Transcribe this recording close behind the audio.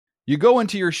You go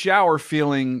into your shower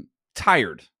feeling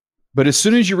tired, but as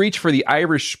soon as you reach for the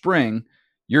Irish Spring,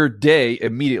 your day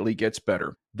immediately gets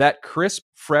better. That crisp,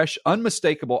 fresh,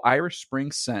 unmistakable Irish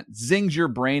Spring scent zings your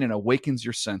brain and awakens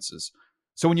your senses.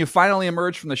 So when you finally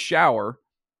emerge from the shower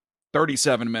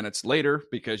 37 minutes later,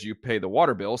 because you pay the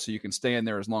water bill so you can stay in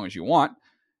there as long as you want,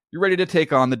 you're ready to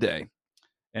take on the day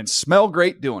and smell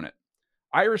great doing it.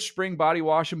 Irish Spring Body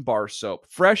Wash and Bar Soap.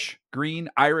 Fresh, green,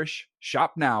 Irish.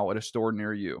 Shop now at a store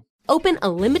near you. Open a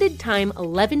limited-time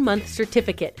 11-month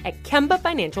certificate at Kemba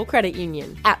Financial Credit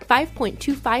Union. At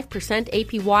 5.25%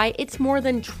 APY, it's more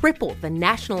than triple the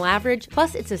national average,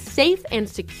 plus it's a safe and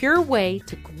secure way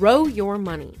to grow your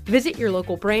money. Visit your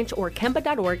local branch or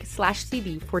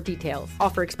kemba.org/CD for details.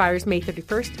 Offer expires May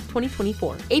 31st,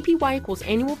 2024. APY equals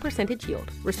annual percentage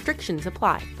yield. Restrictions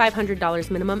apply. $500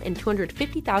 minimum and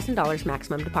 $250,000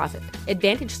 maximum deposit.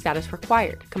 Advantage status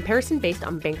required. Comparison based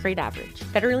on bank rate average.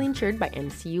 Federally insured by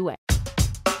NCUA.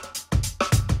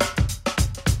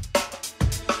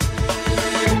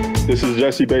 This is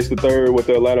Jesse Bates III with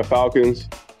the Atlanta Falcons,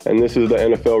 and this is the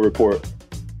NFL Report.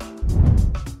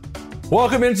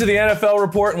 Welcome into the NFL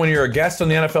Report. When you're a guest on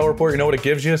the NFL Report, you know what it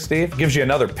gives you, Steve? It gives you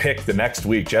another pick the next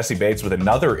week. Jesse Bates with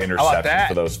another interception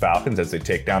for those Falcons as they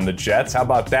take down the Jets. How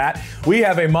about that? We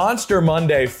have a Monster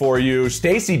Monday for you.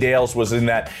 Stacey Dales was in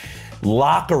that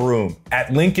locker room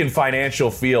at Lincoln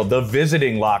Financial Field, the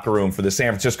visiting locker room for the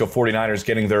San Francisco 49ers,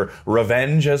 getting their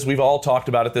revenge, as we've all talked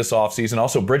about it this offseason.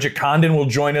 Also, Bridget Condon will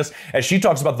join us as she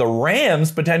talks about the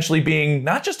Rams potentially being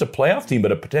not just a playoff team,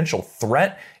 but a potential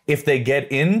threat if they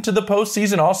get into the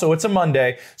postseason. Also, it's a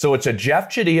Monday, so it's a Jeff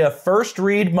Chadilla first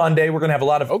read Monday. We're going to have a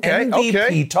lot of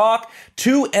MVP talk.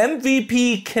 2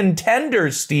 MVP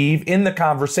contenders, Steve, in the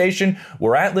conversation.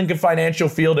 We're at Lincoln Financial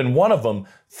Field, and one of them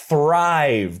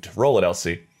thrived. Roll it,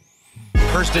 LC.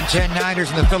 First and 10 Niners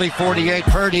in the Philly 48.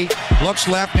 Purdy looks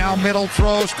left, now middle,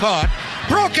 throws, caught.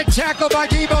 Broken tackle by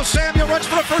Deebo Samuel, runs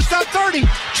for the first down. 30,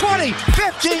 20,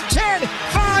 15, 10,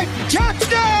 5,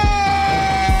 touchdown!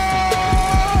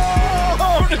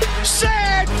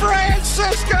 San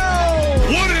Francisco!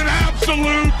 What an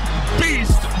absolute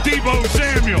beast, Deebo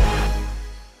Samuel.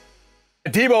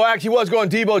 Deebo actually was going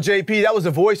Deebo JP. That was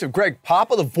the voice of Greg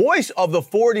Papa, the voice of the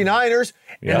 49ers.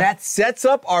 Yep. And that sets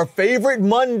up our favorite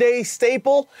Monday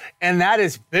staple, and that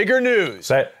is bigger news.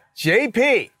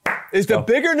 JP, is the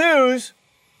bigger news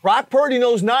Brock Purdy and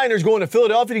those Niners going to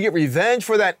Philadelphia to get revenge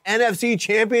for that NFC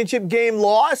Championship game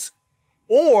loss?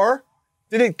 Or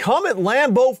did it come at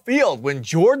Lambeau Field when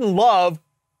Jordan Love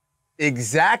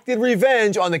exacted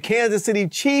revenge on the Kansas City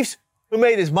Chiefs, who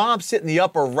made his mom sit in the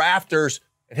upper rafters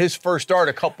at his first start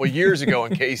a couple of years ago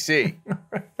in KC?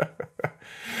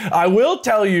 I will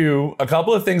tell you a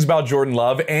couple of things about Jordan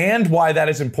Love and why that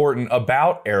is important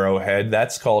about Arrowhead.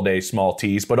 That's called a small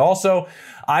tease. But also,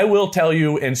 I will tell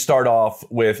you and start off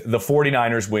with the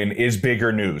 49ers win is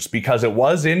bigger news because it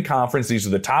was in conference. These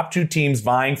are the top 2 teams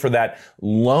vying for that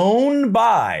lone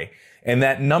bye. And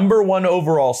that number 1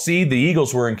 overall seed, the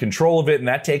Eagles were in control of it, and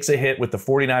that takes a hit with the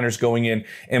 49ers going in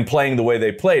and playing the way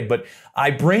they played. But I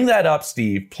bring that up,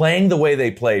 Steve, playing the way they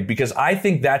played, because I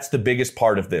think that's the biggest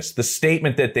part of this, the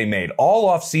statement that they made all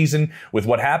offseason with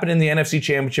what happened in the NFC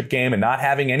Championship game and not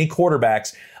having any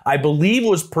quarterbacks. I believe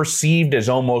was perceived as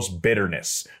almost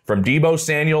bitterness from Deebo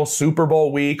Samuel Super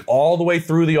Bowl week all the way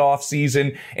through the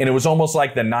offseason. And it was almost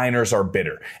like the Niners are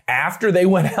bitter. After they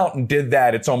went out and did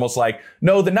that, it's almost like,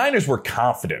 no, the Niners were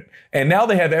confident. And now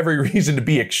they have every reason to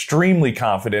be extremely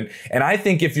confident. And I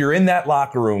think if you're in that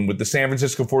locker room with the San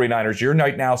Francisco 49ers, you're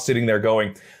right now sitting there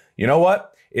going, you know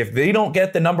what? If they don't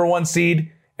get the number 1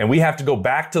 seed and we have to go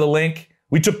back to the link,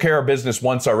 we took care of business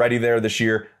once already there this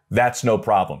year. That's no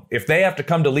problem. If they have to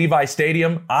come to Levi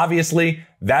Stadium, obviously,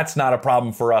 that's not a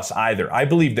problem for us either. I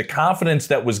believe the confidence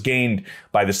that was gained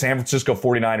by the San Francisco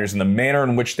 49ers and the manner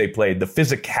in which they played, the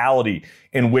physicality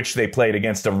in which they played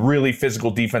against a really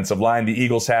physical defensive line the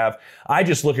Eagles have. I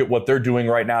just look at what they're doing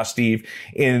right now, Steve.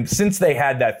 And since they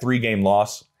had that 3-game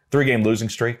losing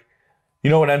streak, you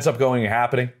know what ends up going and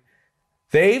happening?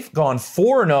 They've gone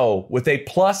 4-0 with a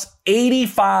plus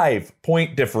 85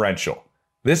 point differential.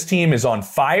 This team is on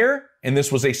fire, and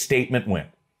this was a statement win.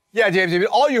 Yeah, James,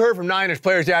 all you heard from Niners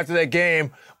players after that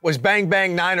game was bang,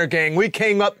 bang, Niner gang. We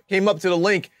came up to the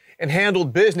link and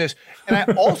handled business. And I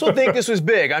also think this was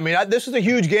big. I mean, this was a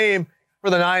huge game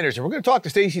for the Niners. And we're going to talk to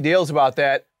Stacey Dales about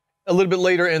that a little bit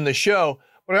later in the show.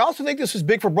 But I also think this was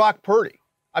big for Brock Purdy.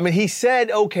 I mean, he said,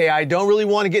 okay, I don't really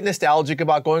want to get nostalgic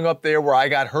about going up there where I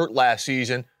got hurt last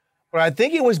season. But I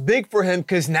think it was big for him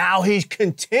because now he's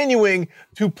continuing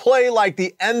to play like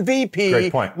the MVP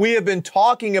Great point. we have been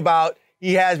talking about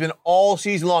he has been all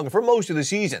season long, for most of the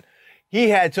season. He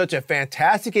had such a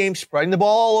fantastic game, spreading the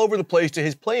ball all over the place to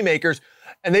his playmakers,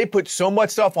 and they put so much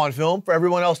stuff on film for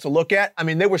everyone else to look at. I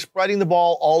mean, they were spreading the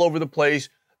ball all over the place.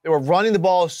 They were running the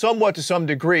ball somewhat to some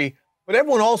degree, but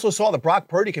everyone also saw that Brock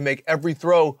Purdy can make every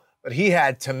throw that he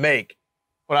had to make.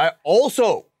 But I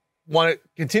also want to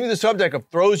continue the subject of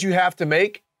throws you have to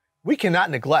make. We cannot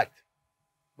neglect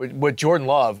what Jordan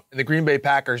Love and the Green Bay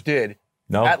Packers did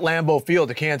at Lambeau Field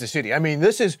to Kansas City. I mean,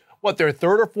 this is their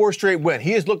third or fourth straight win.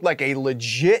 He has looked like a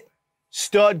legit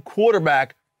stud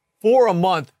quarterback for a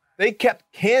month. They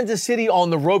kept Kansas City on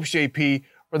the ropes, JP,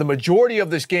 for the majority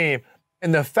of this game.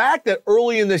 And the fact that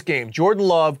early in this game, Jordan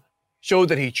Love showed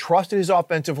that he trusted his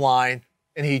offensive line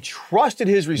and he trusted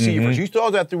his receivers. You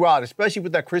saw that throughout, especially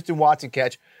with that Christian Watson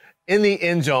catch in the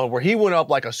end zone where he went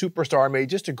up like a superstar, made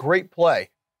just a great play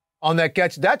on that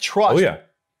catch. That trust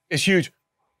is huge.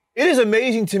 It is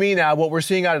amazing to me now what we're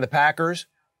seeing out of the Packers,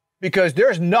 because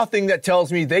there's nothing that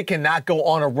tells me they cannot go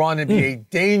on a run and be a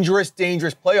dangerous,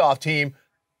 dangerous playoff team,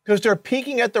 because they're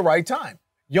peaking at the right time.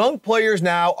 Young players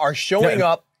now are showing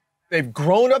up. They've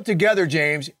grown up together,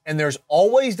 James, and there's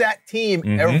always that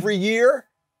team every year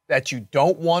that you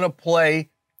don't want to play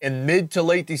in mid to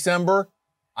late December.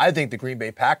 I think the Green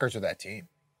Bay Packers are that team.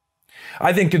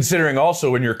 I think considering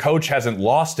also when your coach hasn't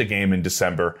lost a game in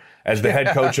December as the head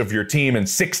coach of your team and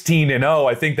 16-0,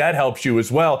 I think that helps you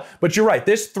as well. But you're right,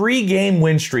 this 3-game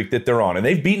win streak that they're on, and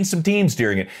they've beaten some teams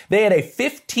during it, they had a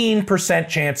 15%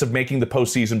 chance of making the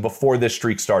postseason before this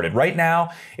streak started. Right now,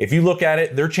 if you look at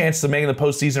it, their chances of making the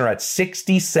postseason are at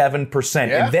 67%.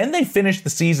 Yeah. And then they finished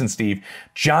the season, Steve,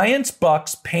 Giants,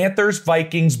 Bucks, Panthers,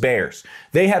 Vikings, Bears.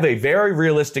 They have a very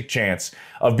realistic chance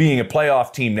of being a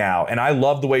playoff team now. And I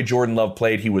love the way Jordan Love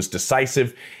played. He was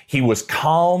decisive. He was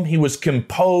calm. He was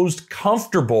composed,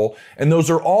 comfortable. And those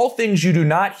are all things you do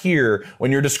not hear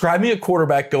when you're describing a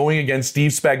quarterback going against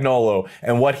Steve Spagnuolo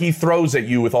and what he throws at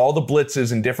you with all the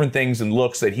blitzes and different things and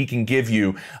looks that he can give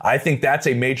you. I think that's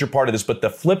a major part of this. But the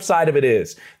flip side of it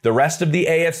is the rest of the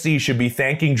AFC should be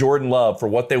thanking Jordan Love for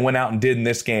what they went out and did in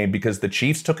this game, because the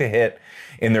Chiefs took a hit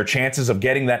in their chances of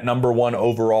getting that number 1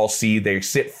 overall seed. They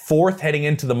sit 4th heading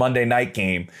into the Monday night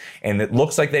game, and it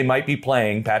looks like they might be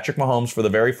playing Patrick Mahomes for the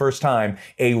very first time.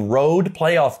 A road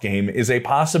playoff game is a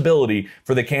possibility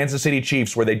for the Kansas City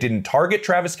Chiefs, where they didn't target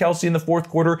Travis Kelce in the fourth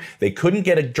quarter. They couldn't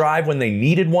get a drive when they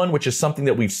needed one, which is something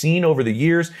that we've seen over the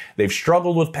years. They've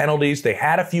struggled with penalties. They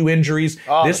had a few injuries.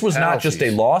 This was not just a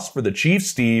loss for the Chiefs,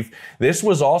 Steve. This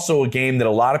was also a game that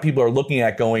a lot of people are looking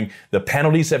at going, the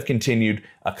penalties have continued.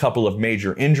 A couple of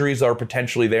major injuries are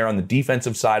potentially there on the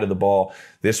defensive side of the ball.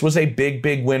 This was a big,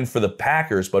 big win for the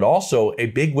Packers, but also a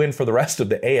big win for the rest of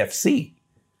the AFC.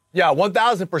 Yeah,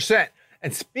 1,000%.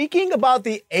 And speaking about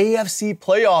the AFC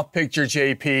playoff picture,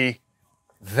 JP,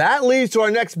 that leads to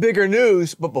our next bigger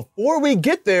news. But before we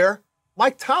get there,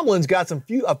 Mike Tomlin's got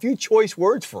a few choice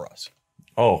words for us.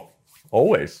 Oh,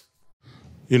 always.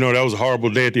 You know, that was a horrible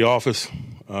day at the office.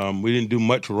 We didn't do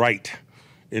much right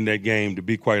in that game, to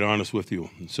be quite honest with you.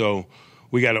 And so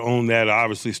we got to own that,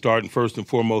 obviously, starting first and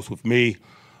foremost with me.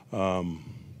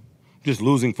 Just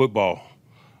losing football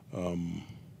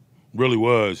really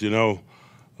was, you know.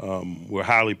 We're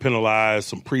highly penalized,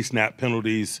 some pre-snap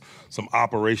penalties, some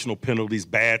operational penalties,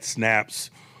 bad snaps,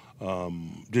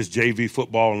 just JV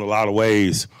football in a lot of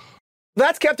ways.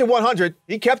 That's kept it 100.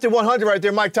 He kept it 100 right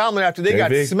there, Mike Tomlin, after they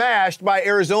got smashed by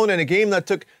Arizona in a game that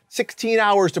took 16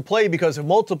 hours to play because of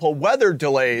multiple weather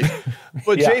delays.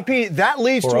 But JP, that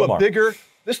leads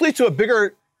to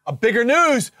bigger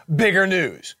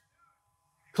news.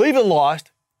 Cleveland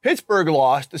lost. Pittsburgh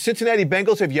lost. The Cincinnati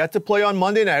Bengals have yet to play on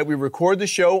Monday night. We record the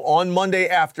show on Monday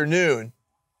afternoon.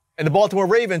 And the Baltimore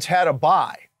Ravens had a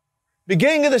bye.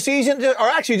 Beginning of the season, or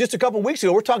actually just a couple weeks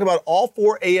ago, we're talking about all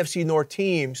 4 AFC North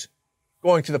teams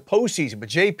going to the postseason. But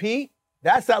JP,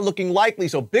 that's not looking likely.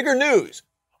 So bigger news.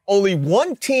 Only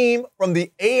one team from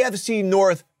the AFC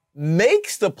North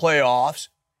makes the playoffs,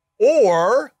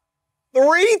 or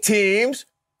 3 teams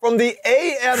from the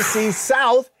AFC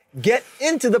South get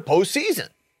into the postseason.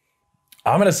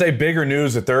 I'm going to say bigger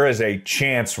news that there is a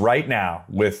chance right now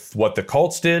with what the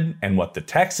Colts did and what the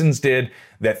Texans did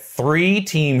that 3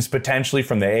 teams potentially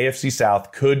from the AFC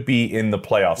South could be in the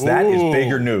playoffs. That is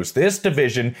bigger news. This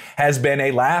division has been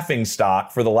a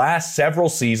laughingstock for the last several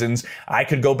seasons. I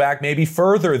could go back maybe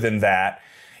further than that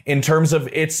in terms of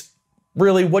its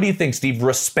really, what do you think, Steve?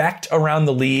 Respect around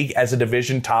the league as a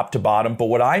division top to bottom. But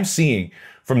what I'm seeing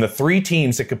from the 3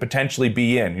 teams that could potentially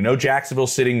be in, you know, Jacksonville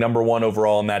sitting number 1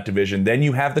 overall in that division. Then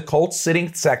you have the Colts sitting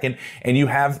 2nd, and you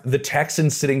have the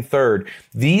Texans sitting 3rd.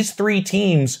 These 3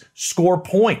 teams score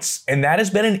points, and that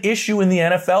has been an issue in the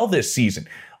NFL this season.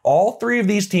 All three of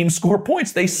these teams score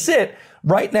points. They sit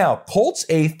right now, Colts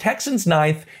 8th, Texans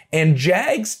 9th, and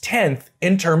Jags 10th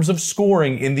in terms of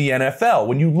scoring in the NFL.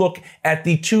 When you look at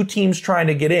the two teams trying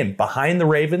to get in, behind the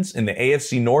Ravens in the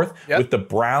AFC North with the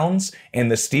Browns and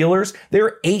the Steelers,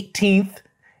 they're 18th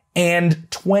and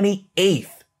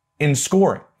 28th in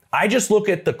scoring. I just look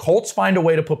at the Colts find a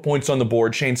way to put points on the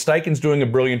board. Shane Steichen's doing a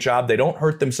brilliant job. They don't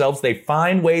hurt themselves. They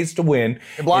find ways to win.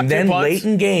 And then late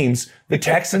in games, the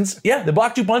Texans, they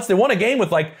blocked 2 punts. They won a game with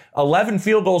like 11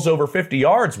 field goals over 50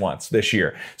 yards once this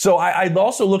year. So I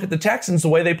also look at the Texans, the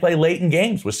way they play late in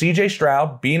games. With C.J.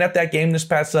 Stroud being at that game this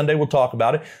past Sunday, we'll talk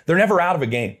about it. They're never out of a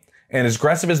game. And as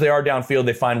aggressive as they are downfield,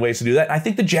 they find ways to do that. And I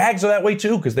think the Jags are that way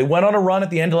too, because they went on a run at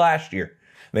the end of last year.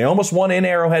 They almost won in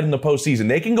Arrowhead in the postseason.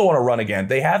 They can go on a run again.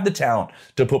 They have the talent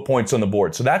to put points on the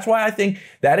board. So that's why I think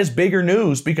that is bigger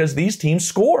news, because these teams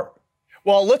score.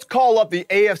 Well, let's call up the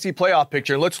AFC playoff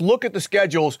picture. Let's look at the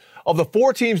schedules of the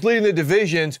four teams leading the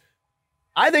divisions.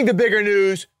 I think the bigger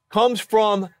news comes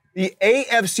from the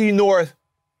AFC North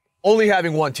only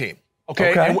having one team.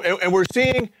 Okay? And we're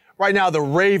seeing right now the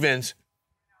Ravens,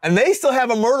 and they still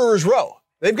have a murderer's row.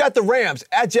 They've got the Rams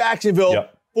at Jacksonville,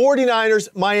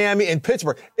 49ers, Miami, and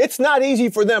Pittsburgh. It's not easy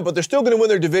for them, but they're still going to win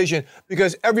their division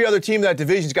because every other team in that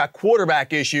division's got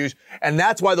quarterback issues, and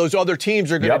that's why those other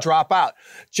teams are going to drop out.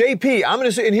 JP, I'm going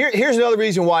to say, and here's another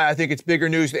reason why I think it's bigger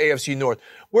news in the AFC North.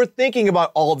 We're thinking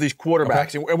about all of these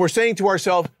quarterbacks, and we're saying to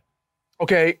ourselves,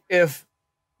 okay, if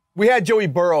we had Joey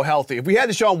Burrow healthy, if we had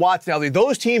Deshaun Watson healthy,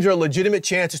 those teams are legitimate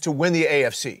chances to win the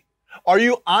AFC. Are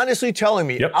you honestly telling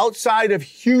me, outside of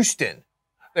Houston,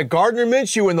 that Gardner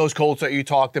Minshew and those Colts that you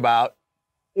talked about,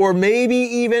 or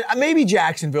maybe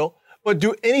Jacksonville, but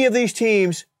do any of these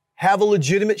teams have a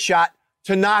legitimate shot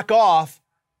to knock off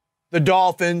the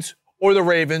Dolphins or the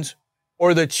Ravens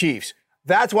or the Chiefs?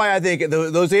 That's why I think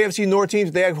those AFC North teams,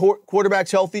 if they have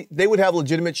quarterbacks healthy, they would have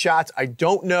legitimate shots. I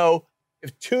don't know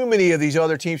if too many of these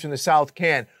other teams from the South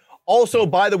can. Also,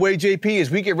 by the way, JP, as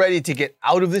we get ready to get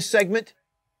out of this segment,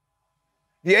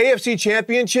 the AFC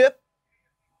Championship,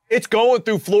 it's going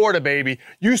through Florida, baby.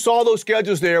 You saw those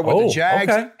schedules there with the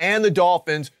Jags and the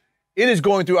Dolphins. It is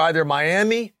going through either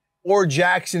Miami or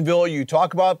Jacksonville. You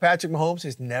talk about Patrick Mahomes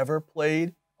has never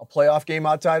played a playoff game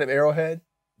outside of Arrowhead.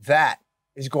 That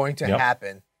is going to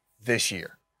happen this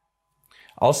year.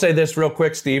 I'll say this real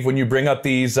quick, Steve. When you bring up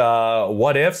these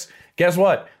what ifs, guess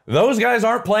what? Those guys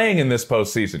aren't playing in this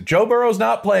postseason. Joe Burrow's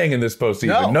not playing in this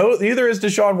postseason. No, neither is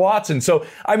Deshaun Watson. So,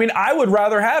 I mean, I would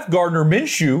rather have Gardner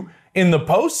Minshew in the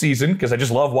postseason, because I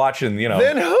just love watching,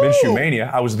 Minshew Mania.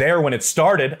 I was there when it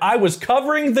started. I was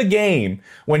covering the game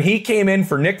when he came in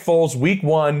for Nick Foles week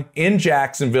 1 in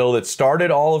Jacksonville that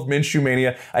started all of Minshew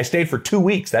Mania. I stayed for 2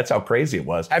 weeks. That's how crazy it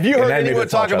was. Have you heard anyone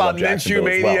talk about Minshew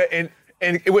Mania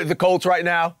and with the Colts right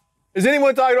now? Is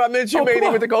anyone talking about Minshew Mania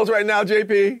with the Colts right now,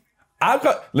 JP?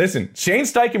 Listen, Shane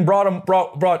Steichen brought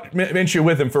Minshew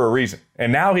with him for a reason,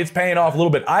 and now it's paying off a little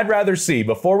bit. I'd rather see,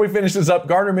 before we finish this up,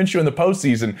 Gardner Minshew in the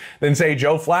postseason than, say,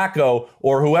 Joe Flacco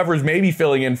or whoever's maybe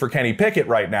filling in for Kenny Pickett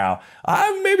right now.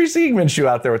 I'm maybe seeing Minshew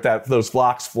out there with those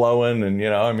flocks flowing, and,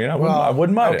 I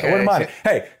wouldn't mind it. I wouldn't mind it.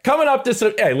 Hey, coming up to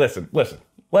some, listen.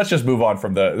 Let's just move on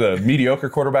from the mediocre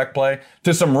quarterback play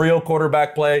to some real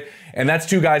quarterback play. And that's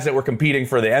two guys that were competing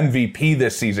for the MVP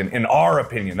this season, in our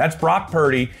opinion. That's Brock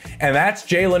Purdy and that's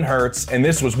Jalen Hurts. And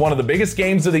this was one of the biggest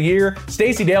games of the year.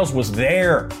 Stacey Dales was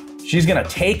there. She's going to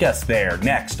take us there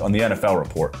next on the NFL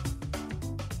Report.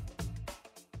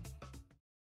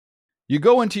 You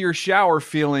go into your shower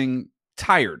feeling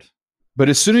tired, but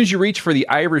as soon as you reach for the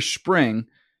Irish Spring,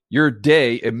 your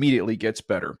day immediately gets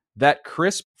better. That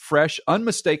crisp, fresh,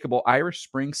 unmistakable Irish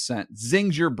Spring scent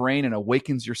zings your brain and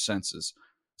awakens your senses.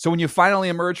 So when you finally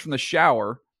emerge from the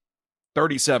shower,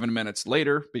 37 minutes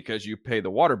later, because you pay the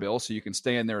water bill so you can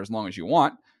stay in there as long as you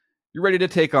want, you're ready to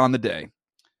take on the day.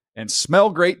 And smell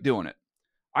great doing it.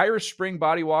 Irish Spring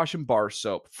Body Wash and Bar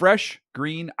Soap. Fresh,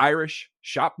 green, Irish.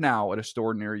 Shop now at a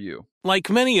store near you. Like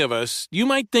many of us, you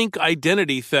might think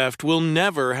identity theft will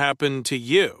never happen to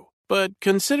you. But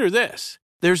consider this.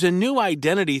 There's a new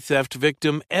identity theft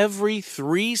victim every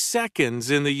 3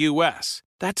 seconds in the U.S.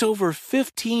 That's over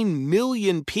 15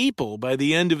 million people by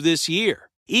the end of this year,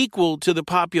 equal to the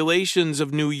populations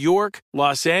of New York,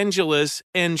 Los Angeles,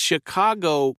 and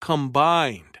Chicago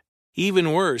combined.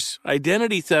 Even worse,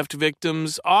 identity theft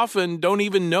victims often don't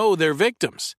even know they're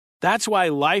victims. That's why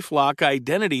LifeLock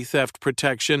Identity Theft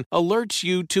Protection alerts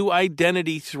you to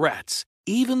identity threats,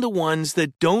 even the ones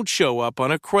that don't show up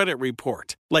on a credit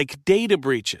report, like data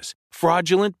breaches,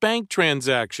 fraudulent bank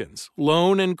transactions,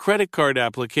 loan and credit card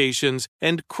applications,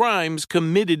 and crimes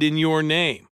committed in your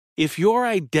name. If your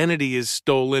identity is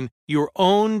stolen, your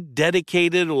own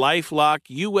dedicated LifeLock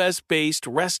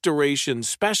U.S.-based restoration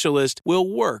specialist will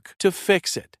work to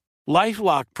fix it.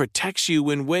 LifeLock protects you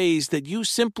in ways that you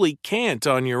simply can't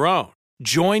on your own.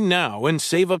 Join now and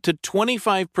save up to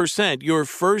 25% your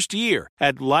first year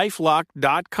at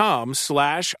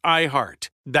LifeLock.com/iHeart.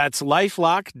 That's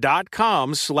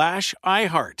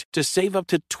LifeLock.com/iHeart to save up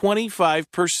to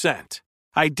 25%.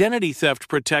 Identity theft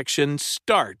protection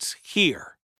starts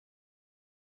here.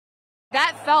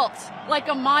 That felt like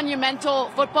a monumental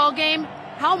football game.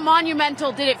 How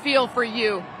monumental did it feel for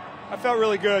you? I felt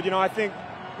really good. I think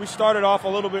we started off a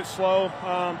little bit slow,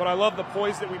 but I love the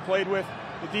poise that we played with.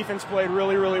 The defense played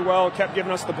really, really well, kept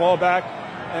giving us the ball back.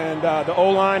 And the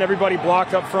O-line, everybody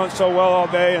blocked up front so well all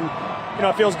day. And,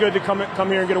 it feels good to come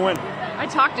here and get a win. I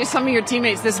talked to some of your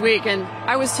teammates this week, and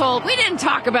I was told we didn't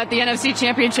talk about the NFC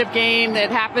Championship game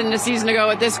that happened a season ago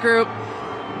with this group.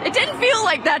 It didn't feel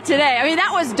like that today. I mean,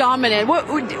 that was dominant.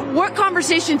 What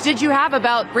conversations did you have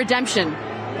about redemption?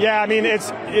 Yeah, I mean,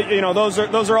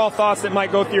 those are all thoughts that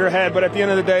might go through your head, but at the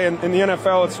end of the day, in the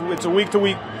NFL, it's a week to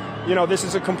week. This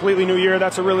is a completely new year.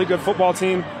 That's a really good football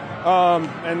team,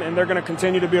 and they're going to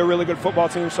continue to be a really good football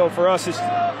team. So for us, it's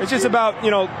just about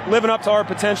living up to our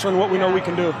potential and what we know we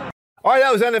can do. All right,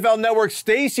 that was NFL Network's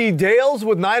Stacey Dales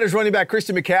with Niners running back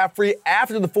Christian McCaffrey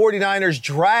after the 49ers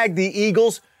dragged the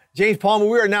Eagles. James Palmer,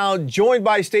 we are now joined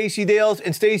by Stacey Dales.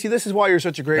 And Stacey, this is why you're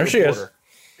such a great reporter.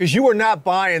 Because you were not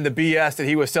buying the BS that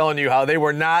he was telling you, how they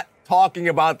were not talking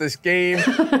about this game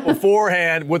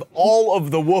beforehand with all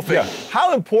of the woofing. Yeah.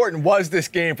 How important was this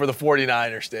game for the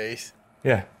 49ers, Stace?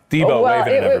 Yeah, Debo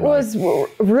waving at everybody. It was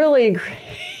really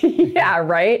great. Yeah,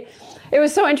 right? It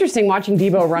was so interesting watching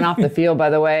Debo run off the field, by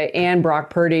the way, and Brock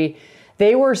Purdy.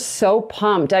 They were so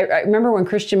pumped. I remember when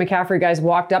Christian McCaffrey guys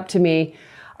walked up to me,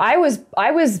 I was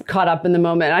caught up in the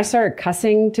moment, and I started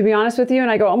cussing, to be honest with you. And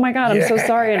I go, "Oh my God, I'm so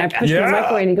sorry." And I pushed my mic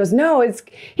away, and he goes, "No,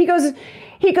 he goes,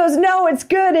 "No, it's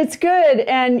good, it's good."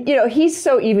 And he's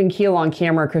so even keel on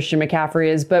camera, Christian McCaffrey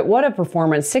is. But what a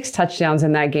performance! 6 touchdowns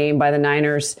in that game by the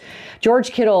Niners.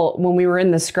 George Kittle, when we were in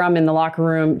the scrum in the locker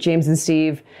room, James and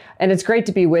Steve, and it's great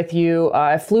to be with you.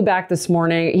 I flew back this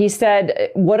morning. He said,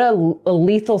 "What a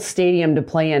lethal stadium to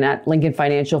play in at Lincoln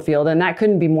Financial Field," and that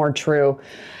couldn't be more true.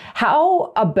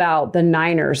 How about the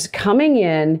Niners coming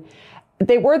in?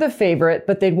 They were the favorite,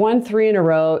 but they'd won 3 in a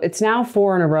row. It's now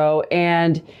 4 in a row,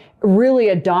 and really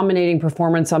a dominating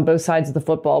performance on both sides of the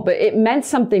football. But it meant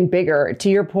something bigger. To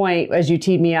your point, as you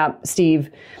teed me up, Steve,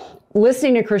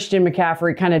 listening to Christian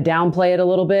McCaffrey kind of downplay it a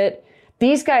little bit,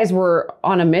 these guys were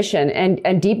on a mission, and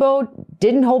Debo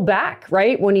didn't hold back,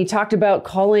 right? When he talked about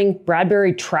calling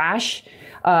Bradbury trash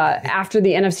after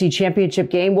the NFC Championship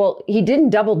game. Well, he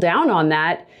didn't double down on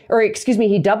that.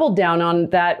 He doubled down on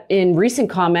that in recent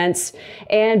comments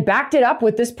and backed it up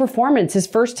with this performance. His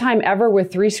first time ever with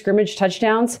 3 scrimmage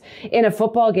touchdowns in a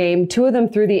football game, 2 of them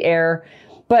through the air.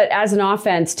 But as an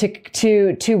offense,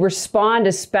 to respond,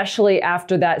 especially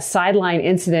after that sideline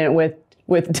incident with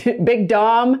Big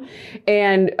Dom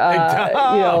and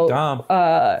Dom.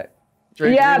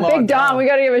 Big Dom. We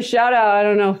got to give a shout out. I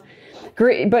don't know.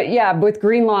 But yeah, with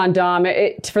Greenlaw and Dom,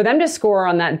 for them to score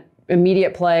on that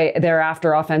immediate play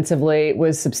thereafter offensively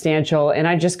was substantial. And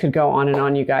I just could go on and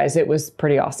on, you guys. It was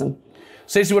pretty awesome.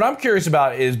 Stacey, what I'm curious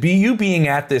about is you being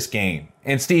at this game.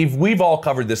 And Steve, we've all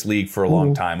covered this league for a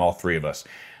long time, all 3 of us.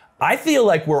 I feel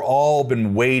like we're all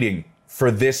been waiting for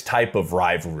this type of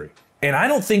rivalry. And I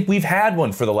don't think we've had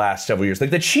one for the last several years.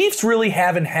 Like, the Chiefs really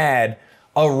haven't had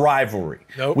a rivalry.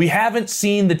 Nope. We haven't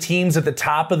seen the teams at the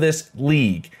top of this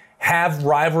league have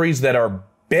rivalries that are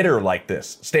bitter like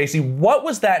this. Stacey, what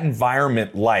was that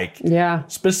environment like? Yeah.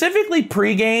 Specifically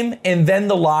pregame and then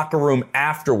the locker room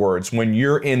afterwards when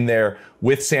you're in there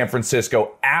with San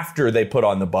Francisco after they put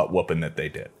on the butt whooping that they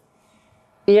did.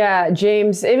 Yeah,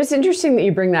 James, it was interesting that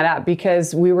you bring that up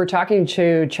because we were talking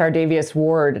to Chardavius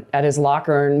Ward at his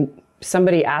locker and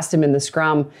somebody asked him in the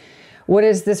scrum, what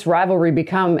has this rivalry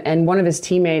become? And one of his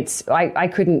teammates, I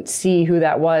couldn't see who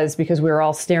that was because we were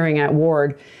all staring at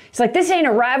Ward. He's like, this ain't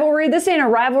a rivalry,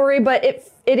 but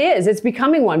it is. It's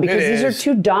becoming one because these are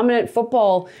 2 dominant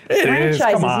football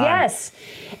franchises. Yes,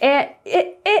 and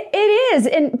it is.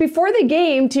 And before the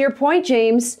game, to your point,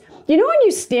 James, You know when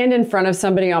you stand in front of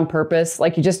somebody on purpose,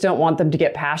 like you just don't want them to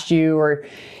get past you, or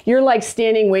you're like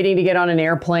standing waiting to get on an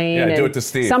airplane, Yeah, and do it to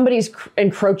Steve. somebody's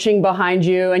encroaching behind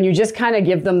you, and you just kind of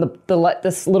give them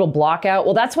this little block out.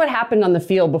 Well, that's what happened on the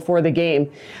field before the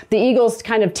game. The Eagles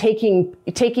kind of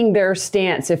taking their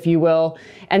stance, if you will,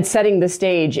 and setting the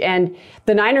stage. And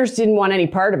the Niners didn't want any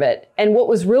part of it. And what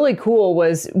was really cool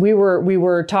was we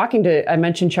were talking to, I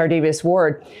mentioned Chardavius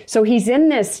Ward. So he's in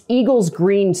this Eagles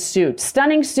green suit,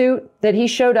 stunning suit that he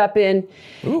showed up in.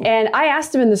 Ooh. And I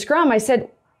asked him in the scrum, I said,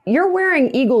 "You're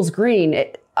wearing Eagles green.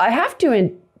 I have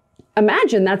to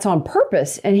imagine that's on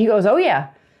purpose." And he goes, "Oh yeah."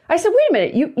 I said, "Wait a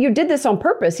minute, you did this on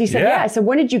purpose?" He said, yeah. I said,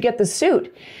 "When did you get the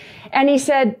suit?" And he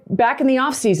said, back in the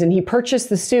offseason, he purchased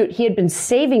the suit. He had been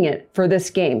saving it for this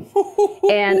game.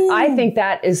 And I think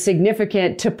that is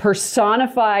significant to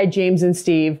personify James and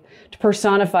Steve, to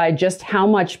personify just how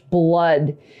much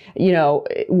blood,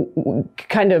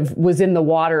 kind of was in the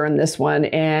water in this one,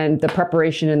 and the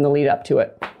preparation and the lead up to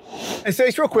it. And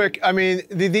Stace, real quick, I mean,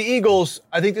 the Eagles,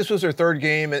 I think this was their third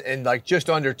game in like just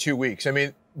under 2 weeks. I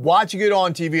mean, watching it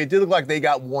on TV, it did look like they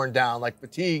got worn down, like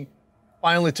fatigue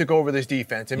finally took over this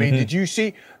defense. I mean, did you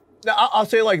see, now I'll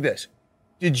say it like this.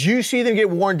 Did you see them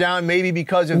get worn down maybe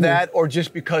because of that, or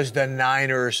just because the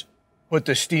Niners put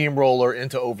the steamroller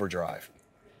into overdrive?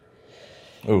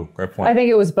 Ooh, great point. I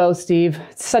think it was both, Steve.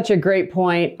 It's such a great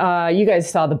point. You guys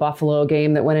saw the Buffalo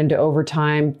game that went into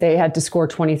overtime. They had to score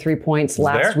 23 points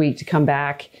last week to come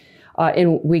back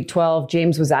in week 12.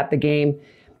 James was at the game.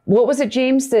 What was it,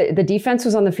 James? The defense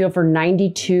was on the field for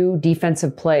 92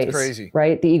 defensive plays. That's crazy.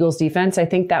 Right? The Eagles defense. I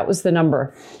think that was the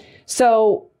number.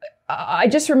 So I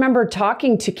just remember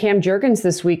talking to Cam Jurgens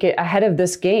this week ahead of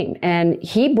this game, and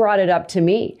he brought it up to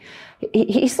me.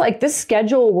 He's like, this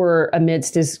schedule we're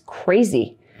amidst is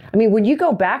crazy. I mean, when you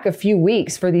go back a few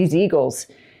weeks for these Eagles,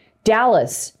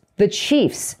 Dallas, the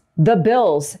Chiefs, the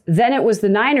Bills, then it was the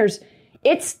Niners.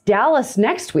 It's Dallas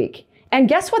next week. And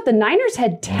guess what? The Niners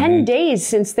had 10 days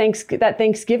since that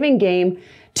Thanksgiving game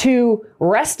to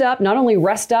rest up, not only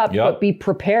rest up, but be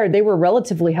prepared. They were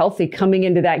relatively healthy coming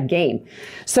into that game.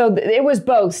 So it was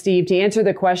both, Steve, to answer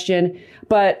the question.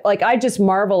 But I just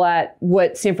marvel at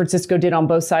what San Francisco did on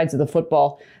both sides of the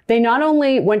football. They not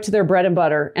only went to their bread and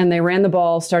butter and they ran the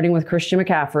ball, starting with Christian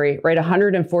McCaffrey, right,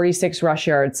 146 rush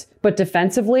yards. But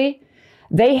defensively,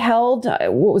 they held,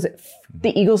 the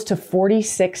Eagles to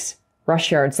 46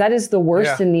 rush yards. That is the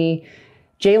worst in the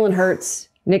Jalen Hurts,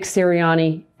 Nick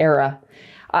Sirianni era.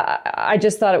 I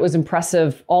just thought it was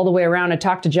impressive all the way around. I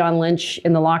talked to John Lynch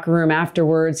in the locker room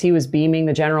afterwards. He was beaming,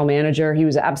 the general manager. He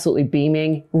was absolutely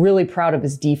beaming. Really proud of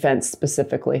his defense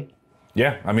specifically.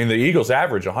 Yeah, I mean, the Eagles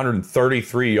average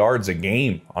 133 yards a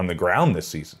game on the ground this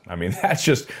season. I mean, that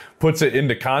just puts it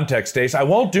into context, Stace. I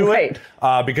won't do it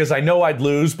because I know I'd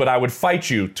lose, but I would fight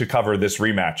you to cover this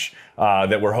rematch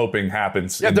that we're hoping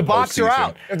happens. You have to box her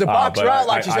out. You have to box her out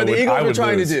like you said the Eagles were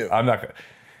trying to do.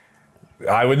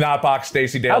 I would not box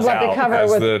Stacey Dales out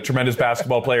as the tremendous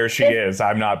basketball player she is.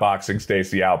 I'm not boxing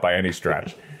Stacey out by any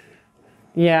stretch.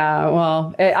 Yeah,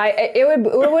 well,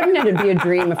 it wouldn't be a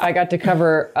dream if I got to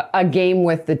cover a game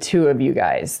with the two of you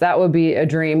guys. That would be a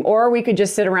dream. Or we could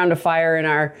just sit around a fire in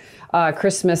our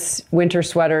Christmas winter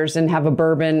sweaters and have a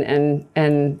bourbon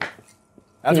and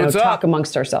talk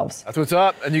amongst ourselves. That's what's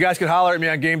up. And you guys can holler at me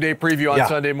on Game Day Preview on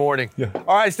Sunday morning. Yeah.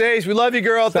 All right, Stace, we love you,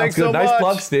 girl. Thanks so much. Nice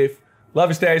plug, Steve.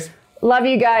 Love you, Stace. Love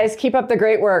you guys. Keep up the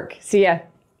great work. See ya.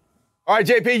 All right,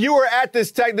 JP, you were at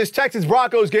this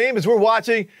Texans-Broncos game as we're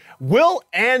watching Will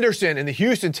Anderson and the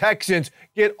Houston Texans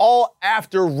get all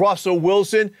after Russell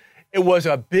Wilson. It was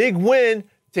a big win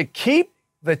to keep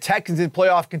the Texans in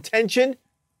playoff contention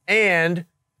and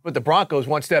put the Broncos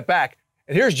one step back.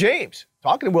 And here's James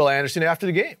talking to Will Anderson after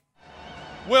the game.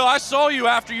 Will, I saw you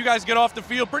after you guys get off the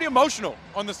field, pretty emotional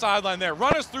on the sideline there.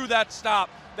 Run us through that stop,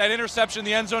 that interception in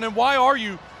the end zone, and why are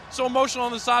you so emotional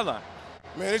on the sideline?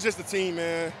 Man, it's just the team,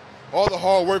 man. All the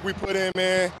hard work we put in,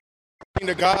 man.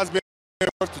 The guys been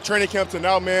the training camp to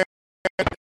now, man.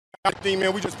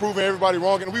 Man, we just proving everybody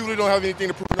wrong, and we really don't have anything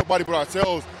to prove to nobody but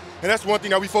ourselves. And that's one thing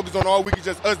that we focus on all week is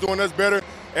just us doing us better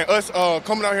and us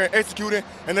coming out here and executing,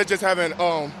 and then just having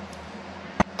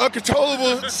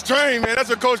uncontrollable strain, man. That's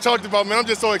what Coach talked about, man. I'm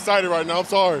just so excited right now. I'm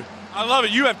sorry. I love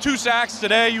it. You have 2 sacks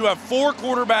today. You have 4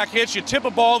 quarterback hits. You tip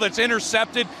a ball that's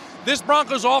intercepted. This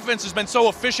Broncos offense has been so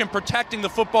efficient protecting the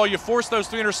football. You forced those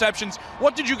 3 interceptions.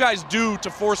 What did you guys do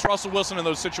to force Russell Wilson in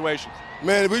those situations?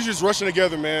 Man, we just rushing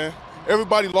together, man.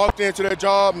 Everybody locked into their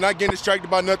job, not getting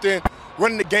distracted by nothing,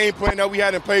 running the game plan that we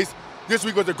had in place. This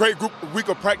week was a great week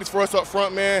of practice for us up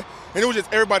front, man. And it was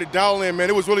just everybody dialing in, man.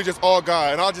 It was really just all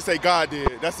God. And I'll just say God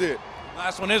did. That's it.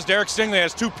 Last one is Derek Stingley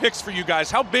has 2 picks for you guys.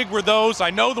 How big were those?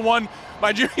 I know the one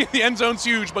by Jimmy in the end zone's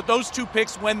huge, but those 2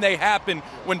 picks when they happened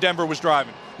when Denver was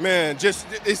driving. Man, just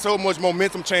it's so much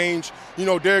momentum change. You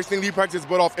know, Derek Stingley, he practices his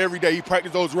butt off every day. He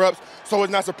practices those reps. So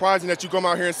it's not surprising that you come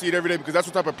out here and see it every day because that's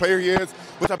what type of player he is,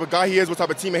 what type of guy he is, what type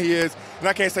of teammate he is. And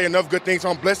I can't say enough good things. So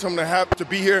I'm blessed for him to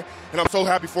be here, and I'm so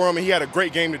happy for him. And he had a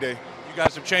great game today. You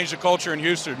guys have changed the culture in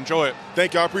Houston. Enjoy it.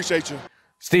 Thank you. I appreciate you.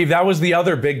 Steve, that was the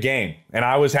other big game, and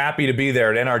I was happy to be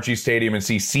there at NRG Stadium and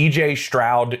see C.J.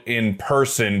 Stroud in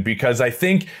person because I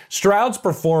think Stroud's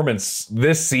performance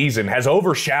this season has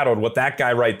overshadowed what that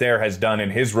guy right there has done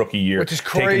in his rookie year. Which is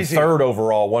crazy. Taking 3rd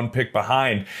overall, 1 pick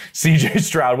behind C.J.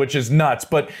 Stroud, which is nuts.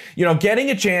 But, you know,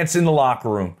 getting a chance in the locker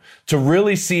room to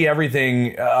really see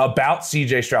everything about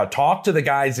C.J. Stroud, talk to the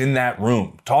guys in that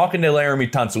room, talking to Laramie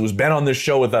Tunsil, who's been on this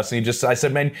show with us, and I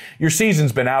said, man, your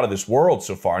season's been out of this world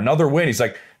so far. Another win. He's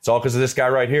like, it's all because of this guy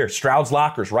right here. Stroud's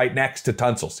locker's right next to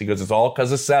Tunsil's. He goes, it's all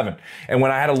because of 7. And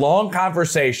when I had a long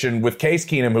conversation with Case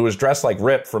Keenum, who was dressed like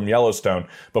Rip from Yellowstone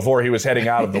before he was heading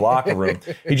out of the locker room,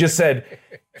 he just said,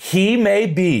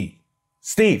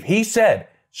 Steve, he said,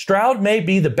 Stroud may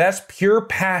be the best pure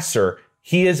passer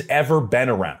he has ever been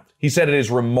around. He said it is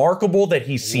remarkable that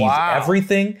he sees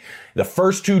everything. The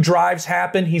first 2 drives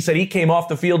happened. He said he came off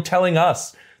the field telling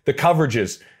us the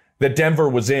coverages that Denver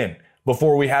was in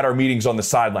before we had our meetings on the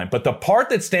sideline. But the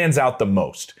part that stands out the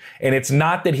most, and it's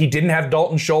not that he didn't have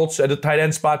Dalton Schultz at a tight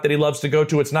end spot that he loves to go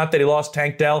to. It's not that he lost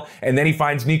Tank Dell, and then he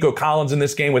finds Nico Collins in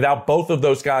this game without both of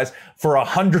those guys for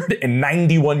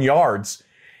 191 yards.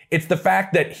 It's the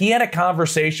fact that he had a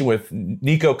conversation with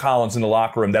Nico Collins in the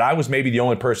locker room that I was maybe the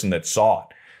only person that saw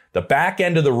it. The back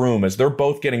end of the room, as they're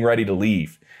both getting ready to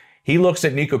leave, he looks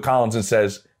at Nico Collins and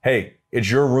says, hey,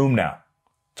 it's your room now.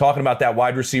 Talking about that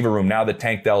wide receiver room now that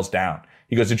Tank Dell's down.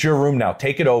 He goes, it's your room now.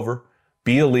 Take it over.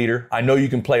 Be a leader. I know you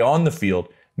can play on the field.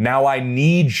 Now I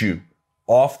need you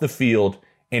off the field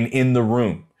and in the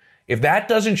room. If that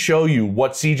doesn't show you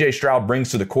what C.J. Stroud brings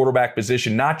to the quarterback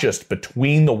position, not just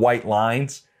between the white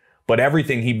lines, but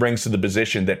everything he brings to the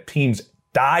position that teams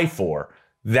die for,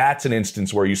 that's an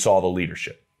instance where you saw the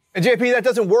leadership. And JP, that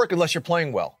doesn't work unless you're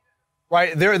playing well,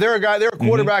 right? There are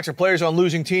quarterbacks or players on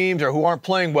losing teams or who aren't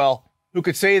playing well who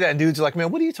could say that, and dudes are like,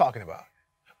 man, what are you talking about?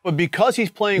 But because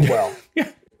he's playing well,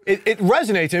 it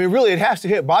resonates. I mean, really, it has to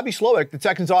hit. Bobby Slowick, the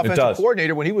Texans offensive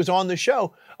coordinator, when he was on the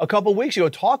show a couple of weeks ago,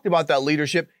 talked about that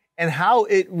leadership and how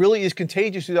it really is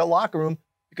contagious through that locker room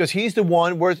because he's the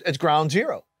one where it's ground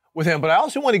zero with him. But I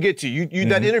also want to get to you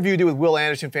that interview you did with Will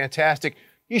Anderson, fantastic.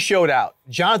 He showed out.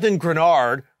 Jonathan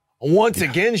Grenard once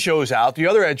again shows out, the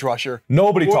other edge rusher.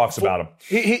 Nobody talks about him.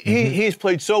 He's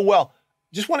played so well.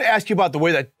 Just want to ask you about the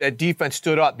way that defense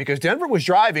stood up because Denver was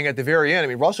driving at the very end. I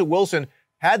mean, Russell Wilson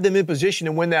had them in position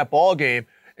to win that ball game,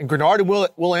 and Grenard and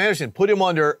Will Anderson put him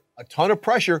under a ton of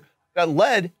pressure that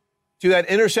led to that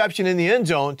interception in the end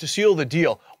zone to seal the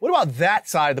deal. What about that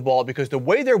side of the ball? Because the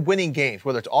way they're winning games,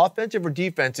 whether it's offensive or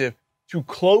defensive, to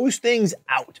close things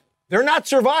out, they're not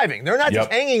surviving. They're not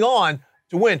just hanging on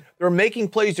to win. They're making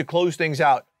plays to close things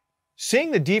out.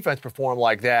 Seeing the defense perform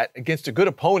like that against a good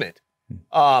opponent,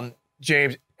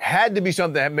 James, had to be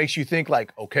something that makes you think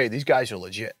like, okay, these guys are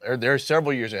legit. They're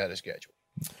several years ahead of schedule.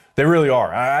 They really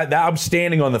are. I'm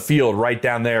standing on the field right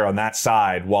down there on that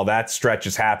side while that stretch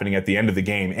is happening at the end of the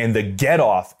game. And the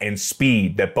get-off and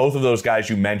speed that both of those guys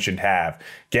you mentioned have,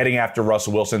 getting after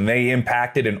Russell Wilson, they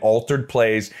impacted and altered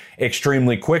plays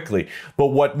extremely quickly. But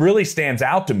what really stands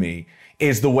out to me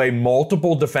is the way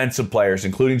multiple defensive players,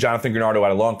 including Jonathan Grenard, who I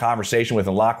had a long conversation with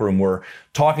in the locker room, were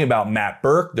talking about Matt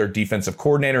Burke, their defensive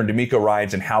coordinator, and D'Amico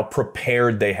Ryans, and how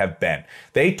prepared they have been.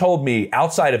 They told me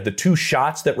outside of the 2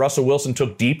 shots that Russell Wilson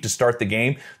took deep to start the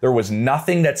game, there was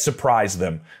nothing that surprised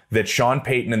them that Sean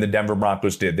Payton and the Denver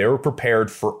Broncos did. They were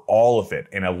prepared for all of it.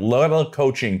 And a lot of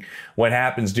coaching, what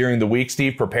happens during the week,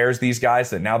 Steve, prepares these guys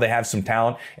that now they have some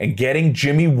talent. And getting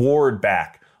Jimmy Ward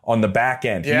back on the back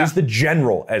end. Yeah. He's the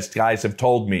general, as guys have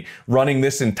told me, running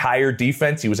this entire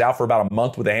defense. He was out for about a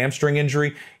month with a hamstring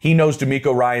injury. He knows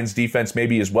D'Amico Ryans' defense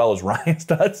maybe as well as Ryans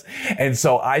does. And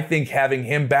so I think having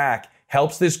him back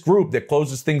helps this group that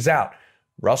closes things out.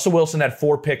 Russell Wilson had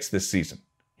 4 picks this season.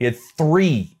 He had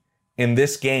 3 in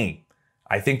this game.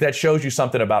 I think that shows you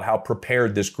something about how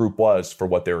prepared this group was for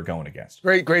what they were going against.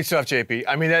 Great stuff, JP.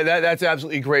 I mean, that's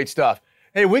absolutely great stuff.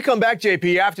 Hey, we come back,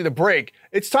 JP, after the break.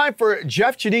 It's time for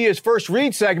Jeff Chadia's first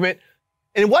read segment.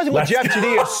 And it wasn't what Jeff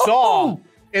Chadia saw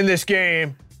in this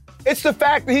game. It's the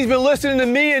fact that he's been listening to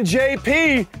me and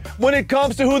JP when it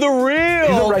comes to who the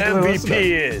real MVP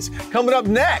is. Coming up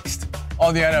next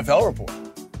on the NFL Report.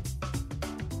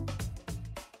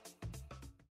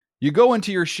 You go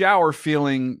into your shower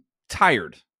feeling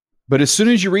tired. But as soon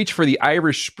as you reach for the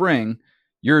Irish Spring,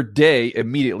 your day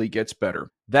immediately gets better.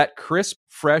 That crisp,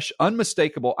 fresh,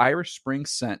 unmistakable Irish Spring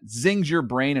scent zings your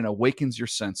brain and awakens your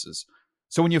senses.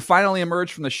 So when you finally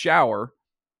emerge from the shower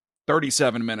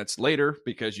 37 minutes later,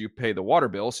 because you pay the water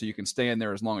bill so you can stay in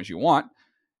there as long as you want,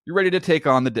 you're ready to take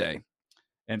on the day.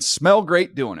 And smell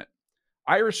great doing it.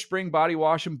 Irish Spring Body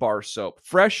Wash and Bar Soap.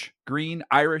 Fresh, green,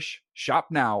 Irish. Shop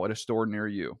now at a store near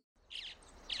you.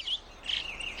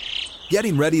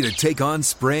 Getting ready to take on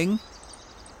spring?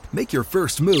 Make your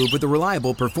first move with the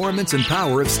reliable performance and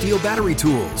power of Steel battery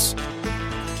tools.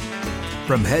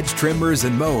 From hedge trimmers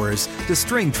and mowers to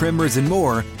string trimmers and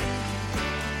more,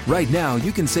 right now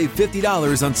you can save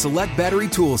 $50 on select battery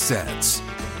tool sets.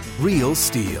 Real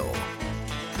Steel.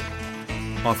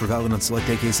 Offer valid on select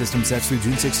AK system sets through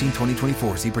June 16,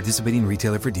 2024. See participating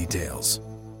retailer for details.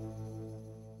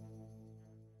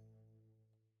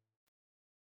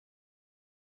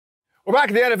 We're back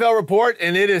at the NFL Report,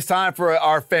 and it is time for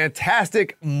our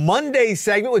fantastic Monday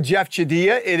segment with Jeff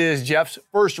Chadiha. It is Jeff's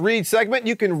First Read segment.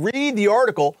 You can read the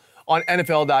article on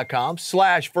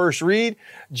NFL.com/first read.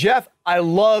 Jeff, I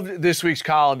loved this week's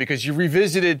column because you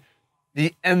revisited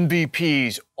the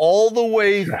MVPs all the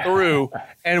way through.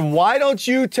 And why don't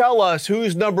you tell us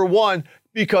who's number one?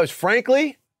 Because,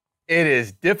 frankly, it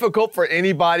is difficult for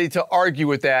anybody to argue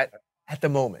with that at the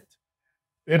moment.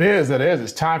 It is.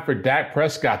 It's time for Dak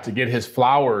Prescott to get his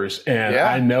flowers. And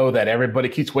I know that everybody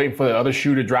keeps waiting for the other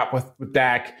shoe to drop with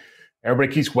Dak.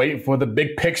 Everybody keeps waiting for the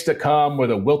big picks to come or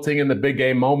the wilting in the big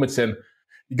game moments. And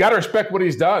you got to respect what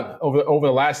he's done over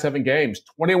the last 7 games.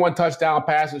 21 touchdown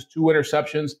passes, 2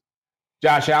 interceptions.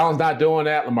 Josh Allen's not doing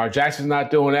that. Lamar Jackson's not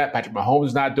doing that. Patrick Mahomes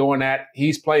is not doing that.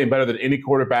 He's playing better than any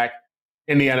quarterback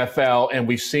in the NFL. And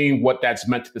we've seen what that's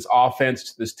meant to this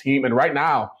offense, to this team. And right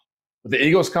now, with the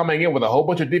Eagles coming in with a whole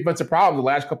bunch of defensive problems the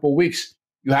last couple of weeks,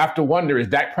 you have to wonder, is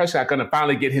Dak Prescott going to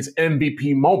finally get his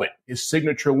MVP moment, his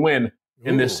signature win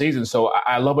in this season? So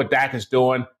I love what Dak is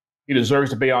doing. He deserves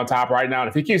to be on top right now. And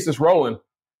if he keeps this rolling,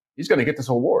 he's going to get this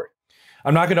award.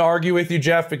 I'm not going to argue with you,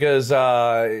 Jeff, because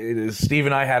Steve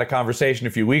and I had a conversation a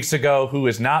few weeks ago who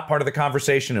is not part of the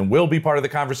conversation and will be part of the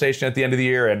conversation at the end of the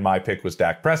year, and my pick was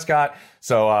Dak Prescott.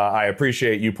 So I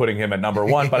appreciate you putting him at number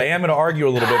one, but I am going to argue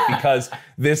a little bit because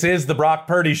this is the Brock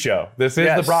Purdy show. This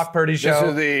is the Brock Purdy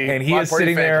show, and he is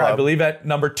sitting there, I believe, at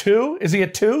number 2. Is he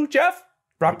at 2, Jeff?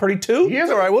 Brock Purdy 2? He is.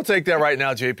 All right, we'll take that right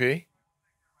now, JP.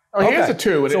 Oh, he is a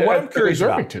 2. So what I'm curious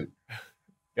about. 2.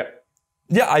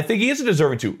 Yeah, I think he is a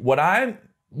deserving 2. What I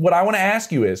want to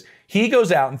ask you is, he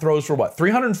goes out and throws for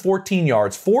 314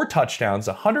 yards, 4 touchdowns,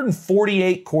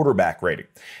 148 quarterback rating.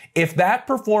 If that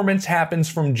performance happens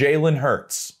from Jalen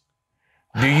Hurts,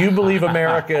 do you believe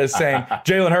America is saying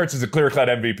Jalen Hurts is a clear-cut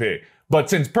MVP? But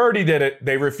since Purdy did it,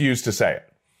 they refuse to say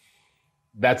it.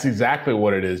 That's exactly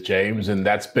what it is, James, and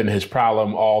that's been his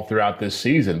problem all throughout this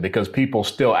season because people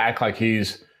still act like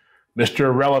he's Mr.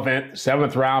 Irrelevant,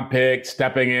 7th round pick,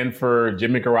 stepping in for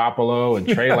Jimmy Garoppolo and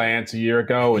Trey Lance a year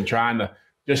ago and trying to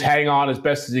just hang on as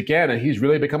best as he can. And he's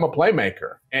really become a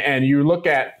playmaker. And you look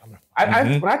at,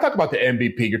 when I talk about the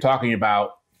MVP, you're talking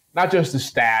about not just the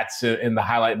stats and the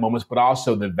highlight moments, but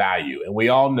also the value. And we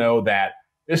all know that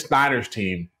this Niners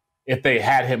team, if they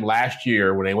had him last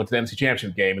year when they went to the NFC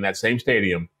Championship game in that same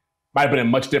stadium, might have been a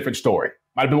much different story.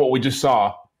 Might have been what we just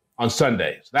saw on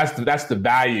Sunday. So that's the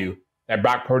value that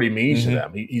Brock Purdy means to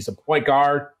them. He's a point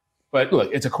guard, but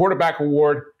look, it's a quarterback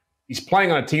award. He's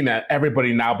playing on a team that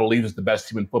everybody now believes is the best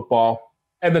team in football,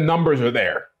 and the numbers are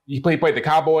there. He played the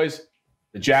Cowboys,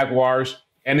 the Jaguars,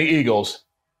 and the Eagles.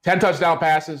 10 touchdown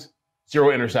passes, 0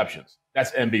 interceptions.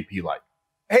 That's MVP-like.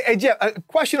 Hey, Jeff, a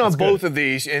question on both of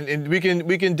these, and we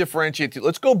can differentiate.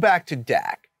 Let's go back to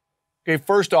Dak. Okay,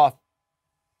 first off,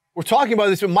 we're talking about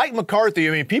this, but Mike McCarthy,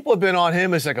 I mean, people have been on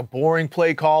him as like a boring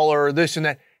play caller, this and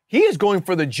that. He is going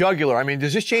for the jugular. I mean,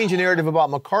 does this change the narrative about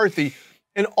McCarthy?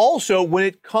 And also, when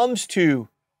it comes to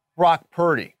Brock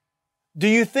Purdy, do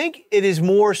you think it is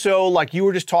more so like you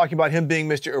were just talking about him being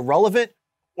Mr. Irrelevant,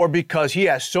 or because he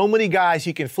has so many guys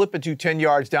he can flip it to 10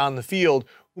 yards down the field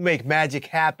who make magic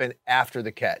happen after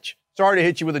the catch? Sorry to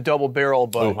hit you with a double barrel,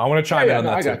 but I want to chime in on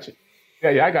that. I got you.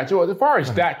 Yeah, I got you. Well, as far as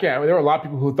Dak, there were a lot of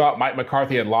people who thought Mike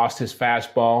McCarthy had lost his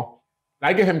fastball.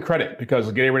 I give him credit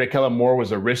because getting rid of Kellen Moore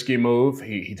was a risky move.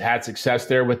 He'd had success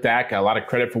there with Dak. A lot of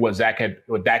credit for what Dak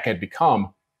had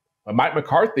become. But Mike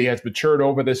McCarthy has matured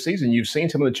over this season. You've seen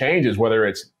some of the changes, whether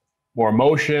it's more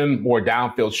motion, more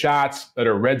downfield shots,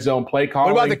 better red zone play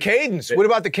calling. What about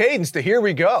the cadence? The here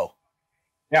we go.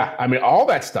 Yeah, I mean, all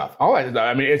that stuff. I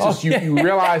mean, it's just you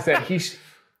realize that he's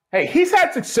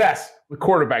had success with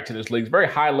quarterbacks in this league. It's very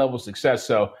high level success.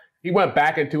 So He went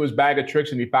back into his bag of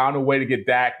tricks and he found a way to get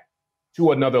Dak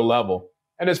to another level.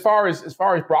 And as far as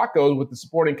Brock goes with the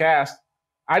supporting cast,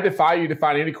 I defy you to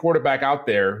find any quarterback out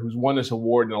there who's won this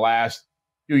award in the last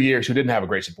few years who didn't have a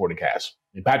great supporting cast.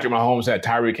 And Patrick Mahomes had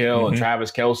Tyreek Hill and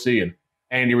Travis Kelce and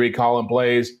Andy Reid calling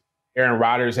plays. Aaron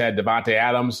Rodgers had Devontae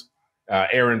Adams,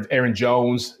 Aaron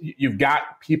Jones. You've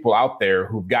got people out there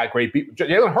who've got great people.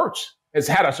 Jalen Hurts has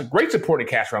had a great supporting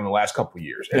cast around the last couple of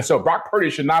years. And so Brock Purdy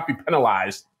should not be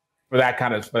penalized for that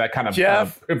kind of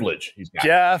privilege he's got.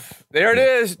 Jeff, there it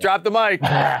is. Drop the mic.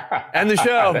 End the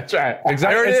show. That's right.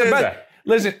 Exactly. There it is.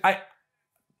 Listen,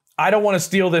 I don't want to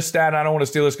steal this stat. I don't want to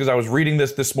steal this because I was reading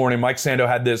this morning. Mike Sando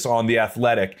had this on The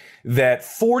Athletic, that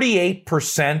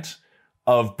 48%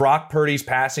 of Brock Purdy's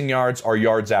passing yards are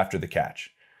yards after the catch.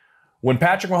 When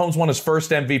Patrick Mahomes won his first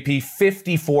MVP,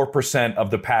 54% of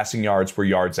the passing yards were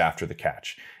yards after the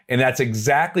catch. And that's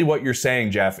exactly what you're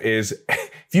saying, Jeff, is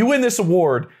if you win this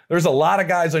award, there's a lot of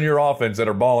guys on your offense that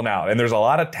are balling out. And there's a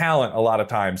lot of talent a lot of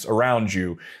times around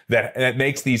you that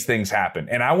makes these things happen.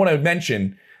 And I want to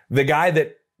mention the guy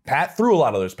that Pat threw a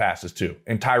lot of those passes to,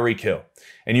 and Tyreek Hill.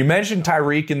 And you mentioned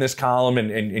Tyreek in this column,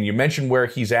 and you mentioned where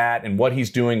he's at and what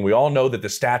he's doing. We all know that the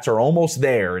stats are almost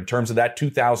there in terms of that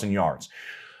 2,000 yards.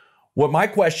 What my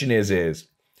question is,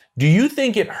 do you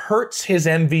think it hurts his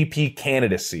MVP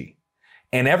candidacy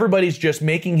and everybody's just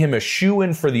making him a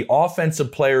shoo-in for the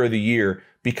Offensive Player of the Year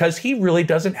because he really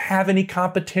doesn't have any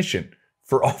competition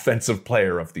for Offensive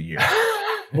Player of the Year?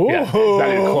 Yeah, not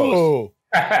even close.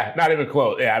 Not even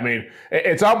close. Yeah, I mean,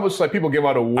 it's almost like people give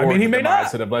out awards. I mean, he may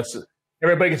not.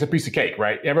 Everybody gets a piece of cake,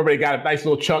 right? Everybody got a nice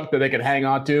little chunk that they can hang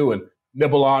on to and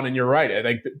nibble on, and you're right. I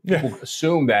think people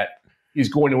assume that he's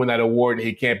going to win that award and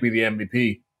he can't be the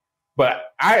MVP.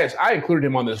 But I included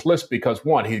him on this list because,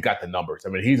 one, he's got the numbers. I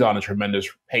mean, he's on a tremendous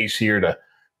pace here to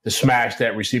smash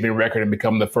that receiving record and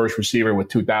become the first receiver with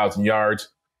 2,000 yards.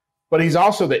 But he's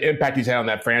also the impact he's had on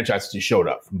that franchise since he showed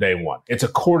up from day one. It's a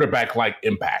quarterback-like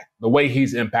impact. The way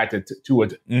he's impacted Tua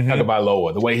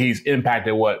Tagovailoa, the way he's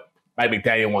impacted what Mike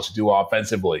McDaniel wants to do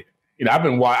offensively. You know,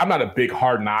 I'm not a big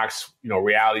Hard Knocks,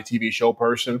 reality TV show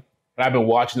person, but I've been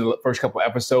watching the first couple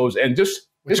episodes and just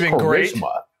his charisma. Great.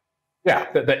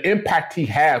 Yeah, the impact he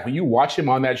has when you watch him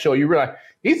on that show, you realize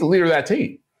he's the leader of that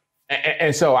team.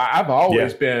 And so I've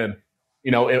always been,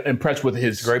 impressed with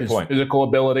his physical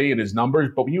ability and his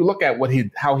numbers. But when you look at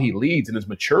how he leads and his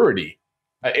maturity,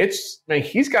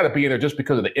 he's got to be in there just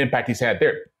because of the impact he's had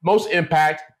there. Most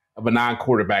impact of a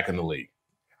non-quarterback in the league.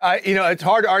 It's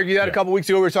hard to argue that. A couple weeks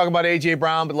ago, we were talking about A.J.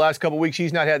 Brown, but the last couple weeks,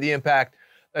 he's not had the impact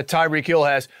that Tyreek Hill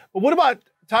has. But what about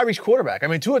Tyreek's quarterback? I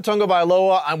mean, Tua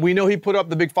Tagovailoa, we know he put up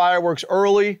the big fireworks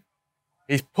early.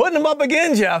 He's putting them up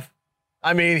again, Jeff.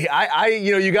 I mean,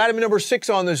 you got him at number 6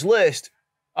 on this list.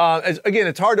 Again,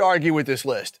 it's hard to argue with this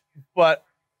list, but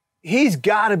he's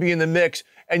got to be in the mix.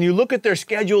 And you look at their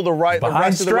schedule the rest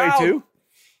of the way, too.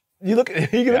 You look at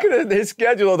his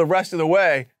schedule the rest of the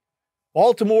way.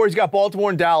 Baltimore, he's got Baltimore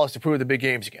and Dallas to prove the big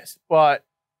games against. But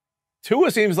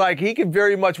Tua seems like he can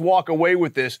very much walk away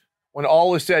with this when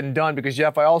all is said and done because,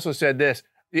 Jeff, I also said this.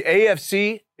 The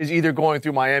AFC is either going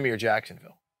through Miami or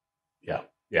Jacksonville.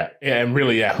 Yeah. And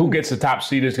really, who gets the top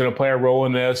seed is going to play a role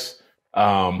in this.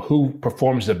 Who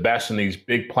performs the best in these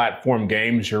big platform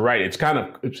games? You're right.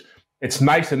 It's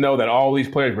nice to know that all these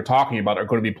players we're talking about are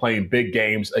going to be playing big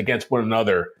games against one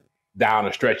another down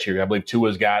a stretch here. I believe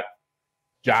Tua's got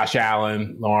Josh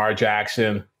Allen, Lamar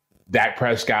Jackson, Dak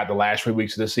Prescott the last 3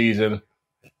 weeks of the season.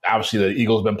 Obviously, the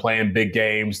Eagles have been playing big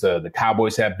games. The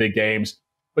Cowboys have big games.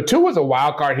 But Tua's a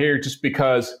wild card here just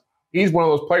because he's one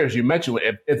of those players you mentioned.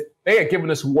 If they had given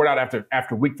this award out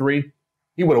after week 3,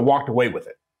 he would have walked away with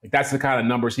it. Like that's the kind of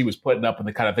numbers he was putting up and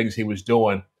the kind of things he was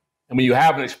doing. And when you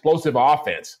have an explosive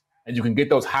offense and you can get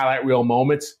those highlight reel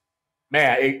moments,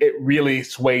 man, it really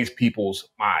sways people's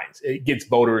minds. It gets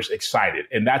voters excited.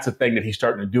 And that's the thing that he's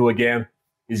starting to do again.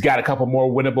 He's got a couple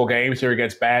more winnable games here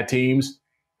against bad teams.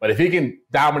 But if he can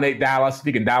dominate Dallas, if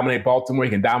he can dominate Baltimore, he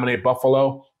can dominate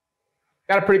Buffalo,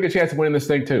 got a pretty good chance of winning this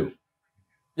thing too.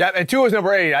 Yeah, and Tua is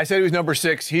number 8. I said he was number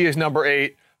 6. He is number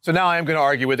 8. So now I am going to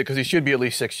argue with it because he should be at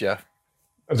least 6, Jeff.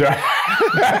 That's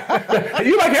right.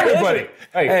 You like everybody.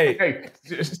 Hey,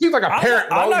 it seems like a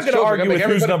parent. I'm not going to argue with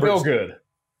who's number good.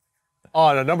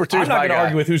 Oh, no, number 2 is my guy. I'm not going to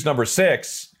argue with who's number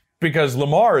 6 because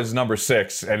Lamar is number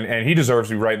 6, and he deserves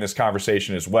to be right in this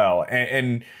conversation as well.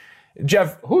 And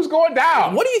Jeff, who's going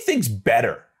down? What do you think's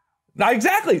better? Now,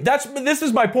 exactly. This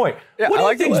is my point. Yeah, what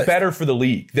do you think's better for the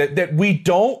league? That we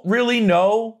don't really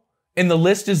know, and the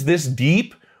list is this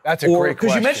deep? That's a great question.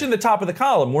 Because you mentioned the top of the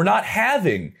column, we're not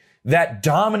having that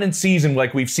dominant season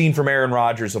like we've seen from Aaron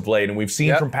Rodgers of late and we've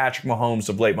seen from Patrick Mahomes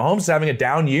of late. Mahomes is having a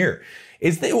down year.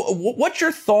 What's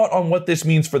your thought on what this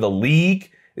means for the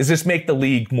league? Does this make the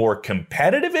league more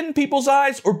competitive in people's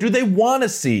eyes, or do they want to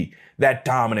see that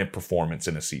dominant performance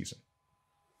in a season?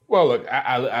 Well, look,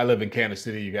 I live in Kansas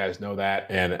City. You guys know that.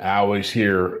 And I always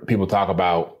hear people talk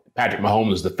about Patrick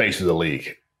Mahomes as the face of the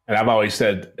league. And I've always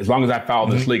said, as long as I follow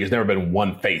this league, it's never been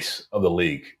one face of the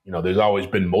league. You know, there's always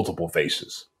been multiple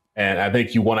faces. And I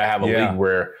think you want to have a league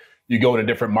where you go into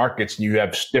different markets and you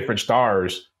have different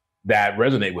stars that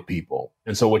resonate with people.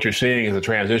 And so what you're seeing is a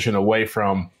transition away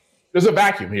from, there's a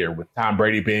vacuum here with Tom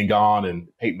Brady being gone and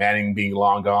Peyton Manning being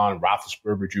long gone,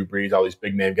 Roethlisberger, Drew Brees, all these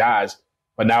big name guys.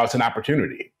 But now it's an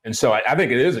opportunity. And so I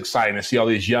think it is exciting to see all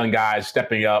these young guys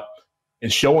stepping up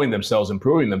and showing themselves,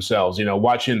 improving themselves. You know,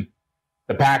 watching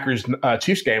the Packers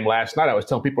Chiefs game last night, I was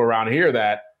telling people around here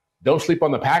that don't sleep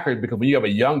on the Packers, because when you have a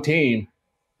young team,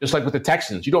 just like with the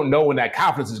Texans, you don't know when that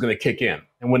confidence is going to kick in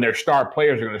and when their star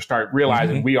players are going to start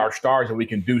realizing we are stars and we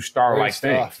can do star-like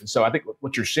things. And so I think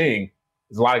what you're seeing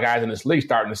is a lot of guys in this league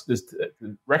starting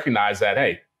to recognize that,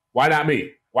 hey, why not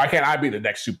me? Why can't I be the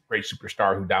next great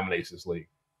superstar who dominates this league?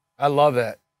 I love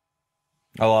that.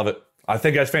 I love it. I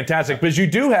think that's fantastic, because you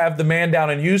do have the man down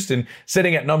in Houston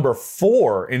sitting at number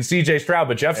 4 in C.J. Stroud,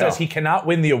 but Jeff says he cannot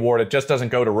win the award. It just doesn't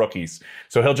go to rookies.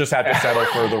 So he'll just have to settle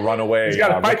for the runaway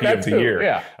rookie of the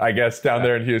year, I guess, down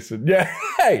there in Houston. Yeah.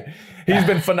 Hey, he's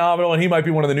been phenomenal, and he might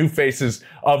be one of the new faces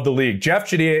of the league. Jeff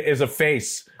Chadiha is a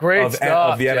face of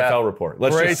the NFL Report.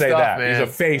 Let's just say that. Man. He's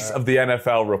a face of the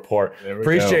NFL Report.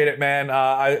 Appreciate it, man.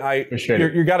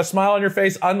 You got a smile on your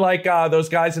face, unlike those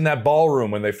guys in that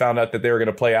ballroom when they found out that they were going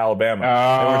to play Alabama. They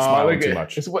weren't smiling too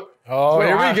much. Here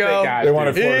we go. They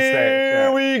wanted Florida State.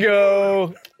 Here we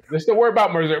go. Let's don't worry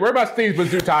about Missouri. Worry about Steve's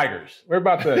Mizzou Tigers. We're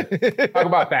about to talk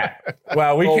about that.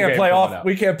 Well, we can't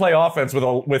play offense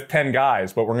with 10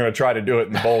 guys, but we're going to try to do it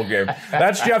in the bowl game.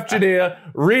 That's Jeff Chadiha.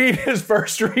 Read his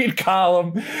first read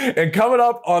column. And coming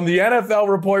up on the NFL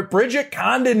Report, Bridget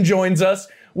Condon joins us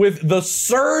with the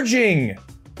surging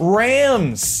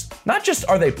Rams. Not just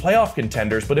are they playoff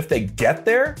contenders, but if they get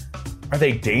there, are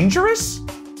they dangerous?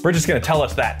 Bridget's going to tell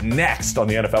us that next on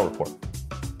the NFL Report.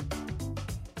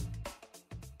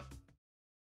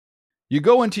 You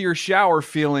go into your shower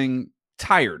feeling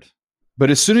tired, but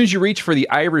as soon as you reach for the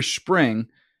Irish Spring,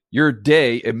 your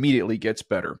day immediately gets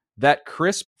better. That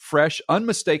crisp, fresh,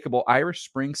 unmistakable Irish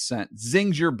Spring scent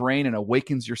zings your brain and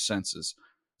awakens your senses.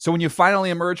 So when you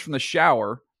finally emerge from the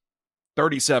shower,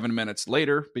 37 minutes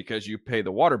later, because you pay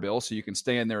the water bill so you can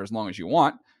stay in there as long as you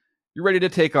want, you're ready to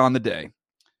take on the day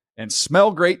and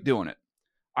smell great doing it.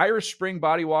 Irish Spring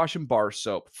Body Wash and Bar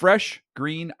Soap. Fresh,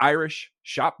 green, Irish.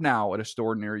 Shop now at a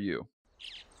store near you.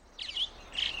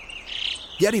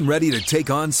 Getting ready to take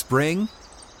on spring?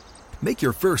 Make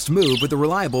your first move with the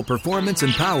reliable performance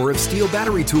and power of Steel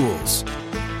battery tools.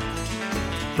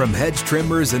 From hedge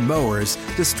trimmers and mowers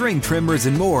to string trimmers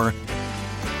and more,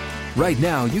 right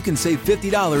now you can save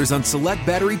 $50 on select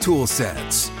battery tool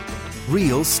sets.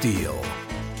 Real Steel.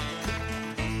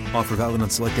 Offer valid on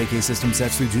select AK system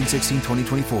sets through June 16,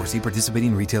 2024. See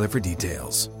participating retailer for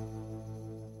details.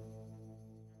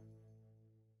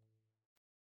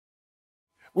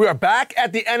 We are back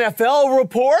at the NFL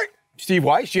Report. Steve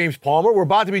Weiss, James Palmer. We're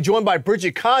about to be joined by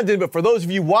Bridget Condon, but for those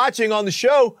of you watching on the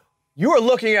show, you are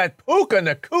looking at Puka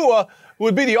Nacua, who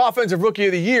would be the offensive rookie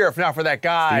of the year if not for that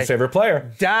guy. Steve's favorite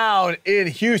player. Down in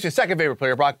Houston. Second favorite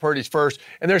player, Brock Purdy's first.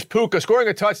 And there's Puka scoring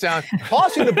a touchdown,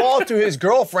 tossing the ball to his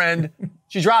girlfriend.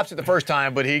 She drops it the first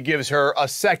time, but he gives her a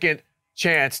second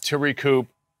chance to recoup.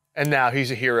 And now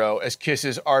he's a hero as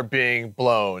kisses are being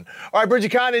blown. All right, Bridget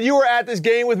Condon, you were at this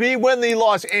game with me when the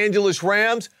Los Angeles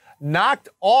Rams knocked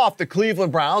off the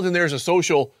Cleveland Browns. And there's a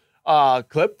social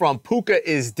clip from Puka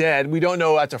is dead. We don't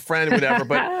know that's a friend or whatever,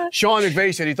 but Sean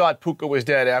McVay said he thought Puka was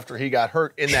dead after he got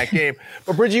hurt in that game.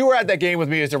 But Bridget, you were at that game with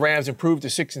me as the Rams improved to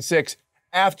 6-6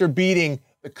 after beating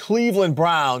the Cleveland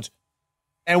Browns.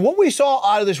 And what we saw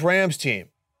out of this Rams team,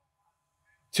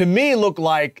 to me, looked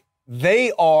like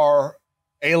they are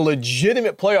a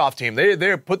legitimate playoff team.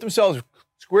 They put themselves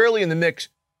squarely in the mix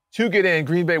to get in.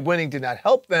 Green Bay winning did not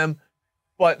help them,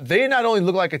 but they not only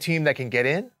look like a team that can get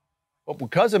in, but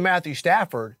because of Matthew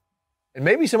Stafford and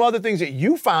maybe some other things that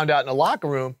you found out in the locker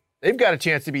room, they've got a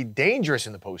chance to be dangerous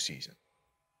in the postseason.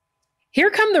 Here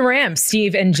come the Rams,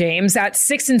 Steve and James, at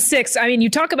 6-6. I mean, you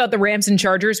talk about the Rams and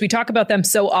Chargers. We talk about them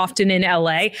so often in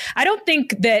LA. I don't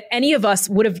think that any of us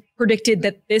would have predicted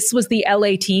that this was the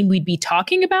LA team we'd be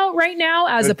talking about right now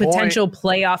as a potential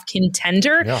playoff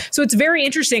contender. Yeah. So it's very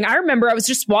interesting. I remember I was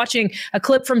just watching a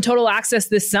clip from Total Access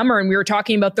this summer, and we were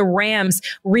talking about the Rams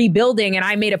rebuilding. And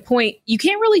I made a point. You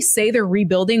can't really say they're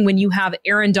rebuilding when you have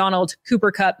Aaron Donald,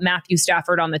 Cooper Kupp, Matthew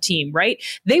Stafford on the team, right?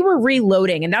 They were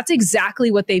reloading, and that's exactly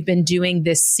what they've been doing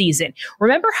this season.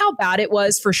 Remember how bad it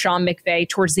was for Sean McVay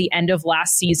towards the end of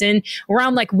last season,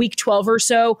 around like week 12 or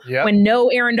so, when no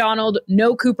Aaron Donald,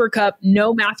 no Cooper Kupp,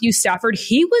 no Matthew Stafford,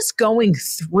 he was going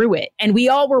through it. And we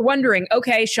all were wondering,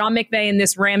 okay, Sean McVay and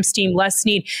this Rams team, Les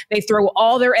Snead, they throw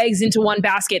all their eggs into one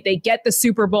basket. They get the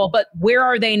Super Bowl, but where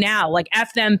are they now? Like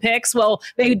F them picks? Well,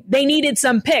 they needed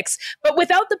some picks, but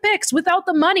without the picks, without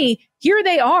the money, here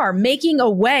they are making a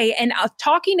way. And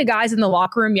talking to guys in the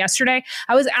locker room yesterday,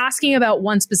 I was asking about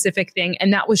one specific thing,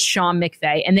 and that was Sean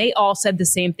McVay. And they all said the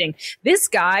same thing. This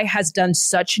guy has done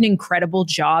such an incredible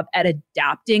job at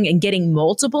adapting and getting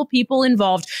multiple people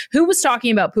involved. Who was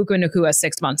talking about Puka Nacua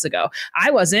 6 months ago? I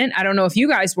wasn't. I don't know if you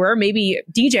guys were. Maybe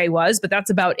DJ was, but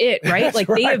that's about it, right? Like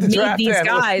they have made these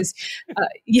guys,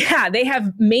 they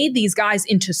have made these guys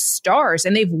into stars,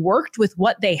 and they've worked with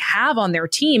what they have on their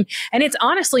team. And it's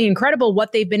honestly incredible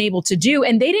what they've been able to do.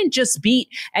 And they didn't just beat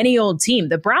any old team.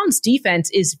 The Browns defense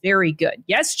is very good.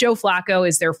 Yes, Joe Flacco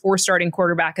is their 4th starting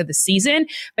quarterback of the season,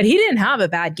 but he didn't have a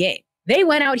bad game. They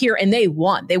went out here and they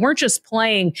won. They weren't just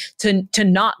playing to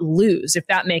not lose, if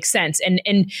that makes sense.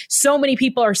 And so many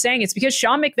people are saying it's because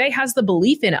Sean McVay has the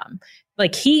belief in him.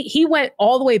 Like he went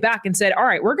all the way back and said, all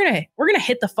right, we're going to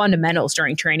hit the fundamentals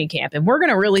during training camp, and we're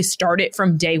going to really start it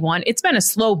from day one. It's been a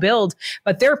slow build,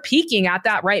 but they're peaking at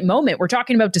that right moment. We're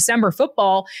talking about December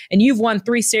football, and you've won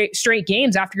 3 straight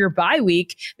games after your bye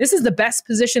week. This is the best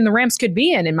position the Rams could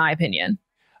be in my opinion.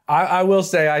 I will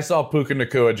say I saw Puka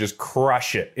Nacua just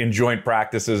crush it in joint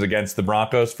practices against the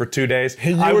Broncos for 2 days.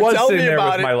 I was sitting there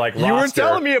with my roster. You were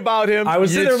telling me about him. I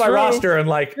was sitting there with my roster and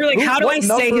you're like, how do I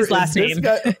say his last name?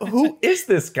 Who is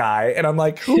this guy? And I'm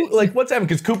like, what's happening?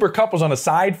 Because Cooper Kupp was on a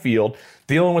side field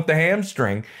dealing with the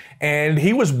hamstring, and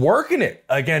he was working it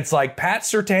against like Pat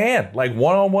Surtain, like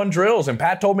one-on-one drills. And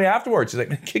Pat told me afterwards, he's like,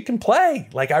 the kid can play.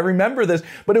 Like I remember this,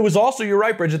 but it was also, you're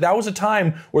right, Bridget, that was a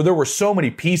time where there were so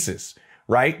many pieces,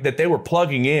 right, that they were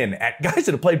plugging in at guys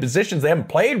that have played positions they haven't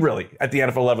played really at the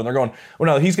NFL level. They're going, well,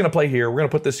 no, he's going to play here. We're going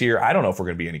to put this here. I don't know if we're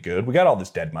going to be any good. We got all this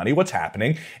dead money. What's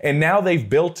happening? And now they've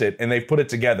built it and they've put it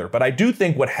together. But I do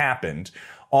think what happened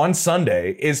on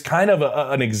Sunday is kind of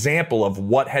an example of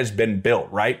what has been built,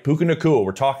 right? Puka Nacua,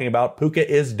 we're talking about Puka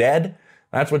is dead.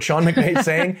 That's what Sean McVay is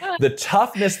saying. The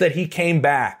toughness that he came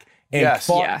back and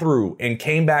fought through and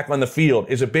came back on the field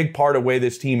is a big part of where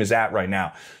this team is at right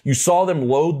now. You saw them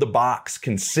load the box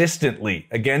consistently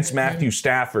against Matthew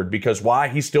Stafford because why?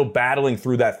 He's still battling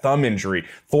through that thumb injury,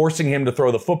 forcing him to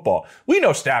throw the football. We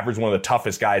know Stafford's one of the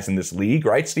toughest guys in this league,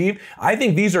 right, Steve? I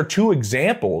think these are 2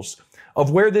 examples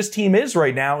of where this team is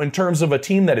right now in terms of a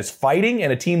team that is fighting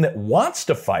and a team that wants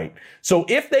to fight. So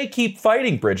if they keep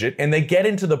fighting, Bridget, and they get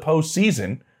into the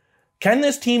postseason, can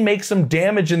this team make some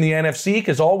damage in the NFC?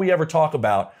 Because all we ever talk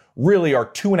about really are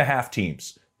 2.5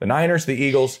 teams. The Niners, the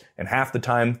Eagles, and half the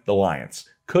time the Lions.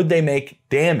 Could they make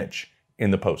damage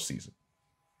in the postseason?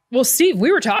 Well, Steve,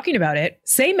 we were talking about it.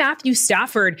 Say Matthew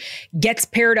Stafford gets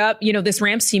paired up, this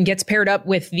Rams team gets paired up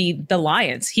with the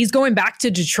Lions. He's going back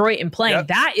to Detroit and playing. Yep.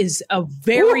 That is a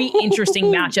very interesting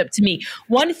matchup to me.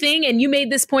 One thing, and you made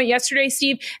this point yesterday,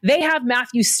 Steve, they have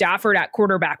Matthew Stafford at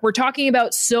quarterback. We're talking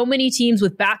about so many teams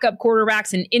with backup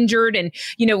quarterbacks and injured, and,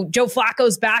 Joe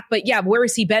Flacco's back, but yeah, where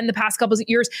has he been the past couple of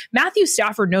years? Matthew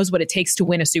Stafford knows what it takes to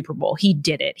win a Super Bowl. He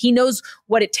did it. He knows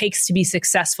what it takes to be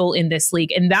successful in this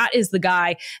league, and that is the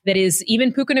guy that is,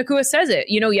 even Puka Nacua says it.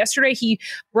 Yesterday he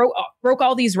broke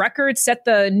all these records, set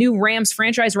the new Rams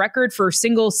franchise record for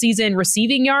single season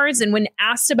receiving yards. And when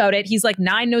asked about it, he's like,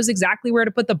 Nine knows exactly where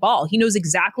to put the ball. He knows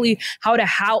exactly how to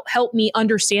help me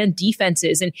understand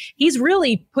defenses. And he's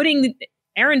really putting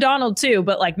Aaron Donald too,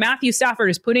 but like Matthew Stafford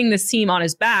is putting this team on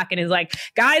his back and is like,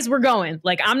 guys, we're going.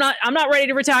 Like, I'm not ready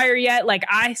to retire yet. Like,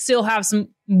 I still have some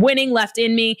winning left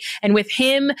in me. And with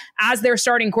him as their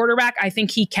starting quarterback, I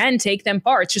think he can take them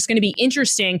far. It's just going to be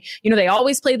interesting. They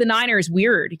always play the Niners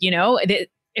weird.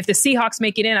 If the Seahawks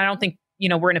make it in, I don't think,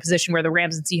 we're in a position where the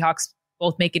Rams and Seahawks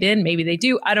both make it in. Maybe they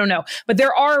do. I don't know. But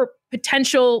there are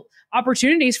potential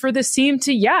opportunities for this team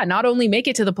to, not only make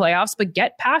it to the playoffs, but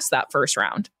get past that first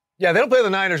round. Yeah, they don't play the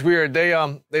Niners weird. They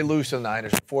lose to the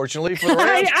Niners, unfortunately. For the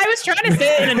Rams. I was trying to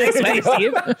say it in a nice way,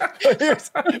 Steve.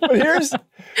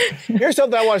 Here's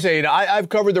something I want to say. I've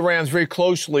covered the Rams very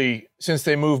closely since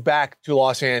they moved back to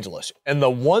Los Angeles. And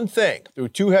the one thing, through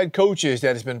 2 head coaches,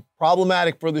 that has been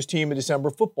problematic for this team in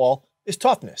December football is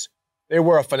toughness. They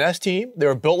were a finesse team. They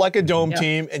were built like a dome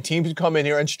team, and teams would come in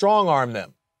here and strong-arm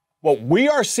them. What we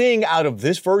are seeing out of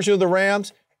this version of the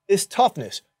Rams is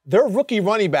toughness. Their rookie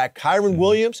running back, Kyron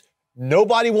Williams,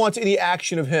 nobody wants any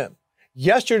action of him.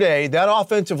 Yesterday, that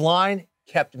offensive line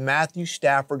kept Matthew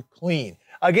Stafford clean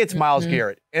against Myles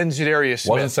Garrett and Za'Darius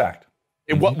Smith. Wasn't sacked.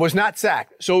 It was not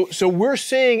sacked. So we're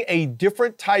seeing a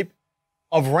different type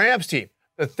of Rams team.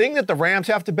 The thing that the Rams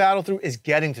have to battle through is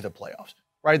getting to the playoffs,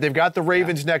 right? They've got the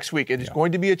Ravens next week. It is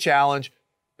going to be a challenge.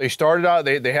 They started out,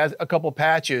 they had a couple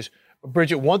patches. But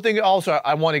Bridget, one thing also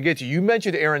I want to get to, you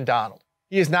mentioned Aaron Donald.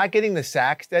 He is not getting the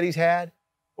sacks that he's had,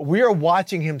 but we are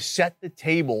watching him set the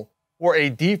table for a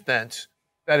defense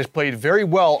that has played very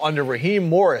well under Raheem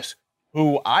Morris,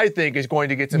 who I think is going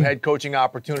to get some head coaching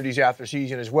opportunities after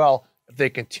season as well if they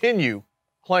continue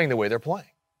playing the way they're playing.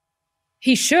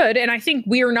 He should. And I think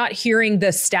we are not hearing the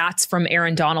stats from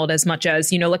Aaron Donald as much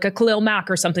as, like a Khalil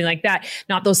Mack or something like that.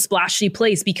 Not those splashy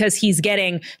plays because he's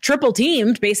getting triple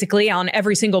teamed basically on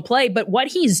every single play. But what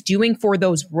he's doing for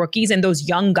those rookies and those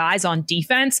young guys on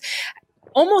defense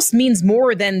almost means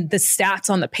more than the stats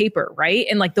on the paper, right?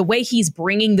 And like the way he's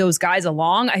bringing those guys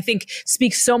along, I think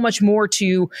speaks so much more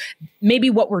to maybe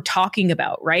what we're talking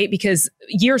about, right? Because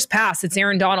years past, it's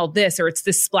Aaron Donald this, or it's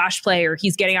this splash play, or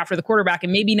he's getting after the quarterback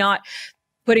and maybe not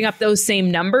putting up those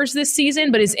same numbers this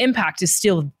season, but his impact is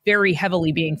still very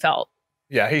heavily being felt.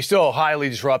 Yeah, he's still highly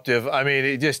disruptive. I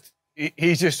mean,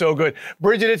 he's just so good.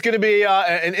 Bridget, it's going to be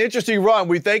an interesting run.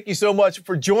 We thank you so much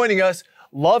for joining us.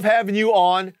 Love having you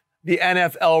on the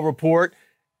NFL Report.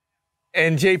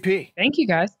 And JP. Thank you,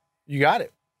 guys. You got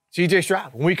it. CJ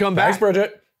Stroud. When we come back. Thanks,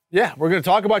 Bridget. Yeah, we're going to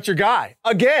talk about your guy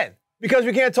again because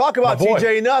we can't talk about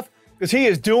CJ enough because he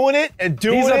is doing it and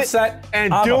doing it upset.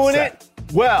 and I'm doing upset.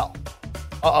 it well.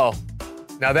 Uh-oh.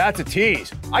 Now that's a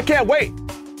tease. I can't wait.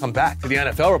 Come back to the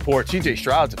NFL Report. CJ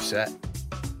Stroud's upset.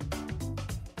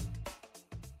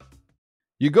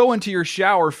 You go into your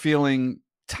shower feeling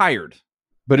tired,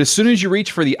 but as soon as you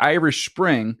reach for the Irish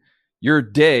Spring, your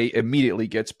day immediately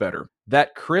gets better.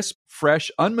 That crisp, fresh,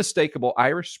 unmistakable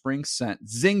Irish Spring scent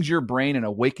zings your brain and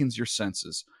awakens your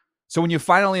senses. So when you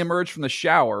finally emerge from the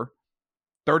shower,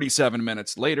 37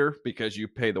 minutes later, because you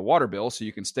pay the water bill so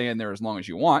you can stay in there as long as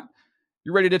you want,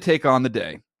 you're ready to take on the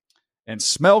day and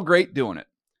smell great doing it.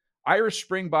 Irish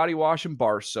Spring Body Wash and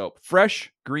Bar Soap.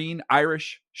 Fresh, green,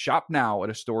 Irish. Shop now at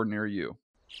a store near you.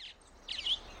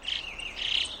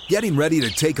 Getting ready to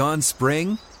take on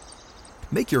spring?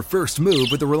 Make your first move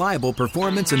with the reliable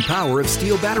performance and power of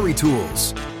Steel battery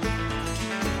tools.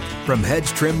 From hedge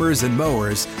trimmers and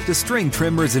mowers to string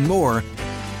trimmers and more,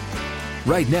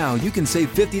 right now you can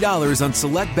save $50 on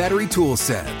select battery tool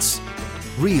sets.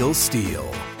 Real Steel.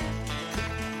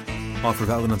 Offer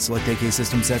valid on select AK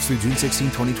system sets through June 16,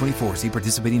 2024. See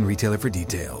participating retailer for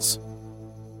details.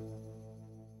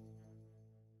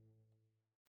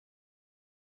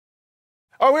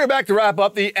 All right, we're back to wrap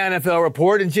up the NFL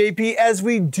Report. And JP, as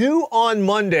we do on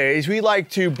Mondays, we like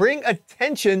to bring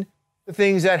attention to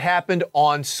things that happened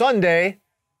on Sunday,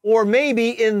 or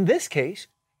maybe in this case,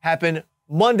 happened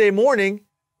Monday morning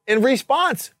in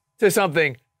response to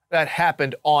something that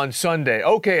happened on Sunday.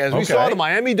 Okay, as we saw, the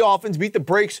Miami Dolphins beat the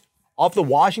brakes off the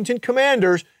Washington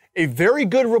Commanders. A very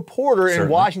good reporter in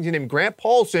Washington named Grant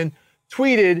Paulson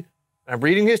tweeted, I'm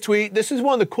reading his tweet, "This is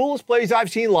one of the coolest plays I've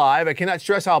seen live. I cannot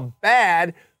stress how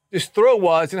bad this throw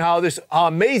was and how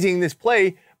amazing this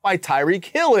play by Tyreek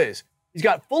Hill is. He's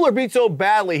got Fuller beat so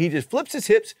badly, he just flips his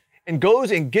hips and goes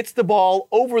and gets the ball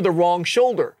over the wrong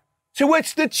shoulder." To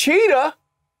which the cheetah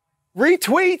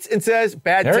retweets and says,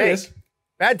 "Bad take.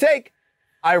 Bad take.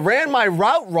 I ran my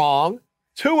route wrong.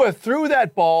 Tua threw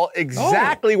that ball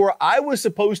exactly where I was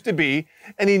supposed to be,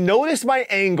 and he noticed my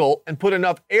angle and put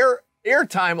enough air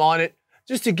time on it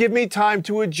just to give me time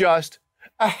to adjust.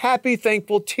 A happy,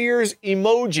 thankful tears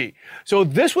emoji." So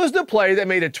this was the play that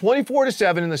made it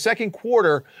 24-7 in the second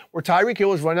quarter, where Tyreek Hill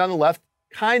was running down the left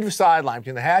kind of sideline,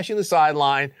 between the hash and the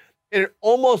sideline, and it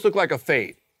almost looked like a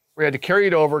fade. We had to carry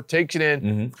it over, takes it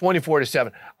in,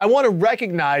 24-7. I want to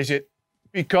recognize it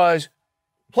because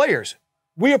players,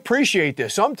 we appreciate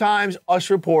this. Sometimes us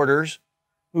reporters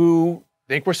who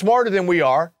think we're smarter than we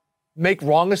are make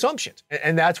wrong assumptions.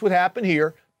 And that's what happened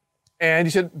here. And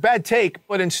he said, bad take.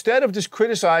 But instead of just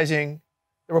criticizing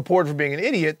the reporter for being an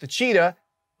idiot, the cheetah,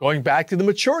 going back to the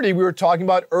maturity we were talking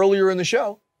about earlier in the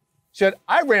show, said,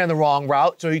 I ran the wrong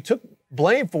route. So he took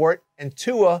blame for it. And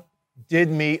Tua did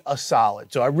me a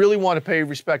solid. So I really want to pay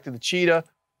respect to the cheetah.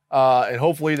 And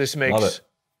hopefully this makes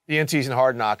the in-season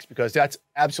Hard Knocks, because that's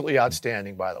absolutely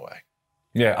outstanding, by the way.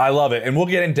 Yeah, I love it. And we'll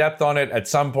get in depth on it at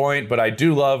some point, but I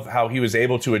do love how he was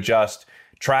able to adjust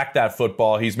track that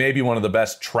football. He's maybe one of the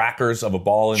best trackers of a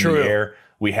ball in the air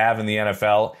we have in the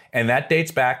NFL. And that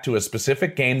dates back to a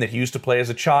specific game that he used to play as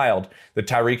a child that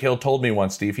Tyreek Hill told me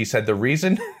once, Steve. He said, the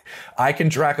reason I can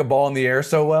track a ball in the air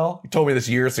so well, he told me this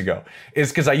years ago, is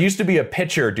because I used to be a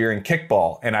pitcher during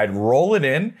kickball, and I'd roll it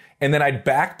in, and then I'd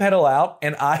backpedal out,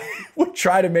 and I would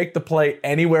try to make the play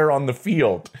anywhere on the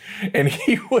field. And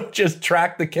he would just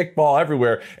track the kickball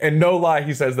everywhere. And no lie,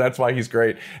 he says that's why he's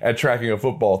great at tracking a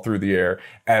football through the air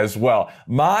as well.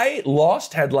 My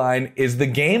lost headline is the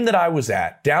game that I was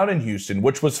at down in Houston,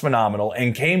 which was phenomenal,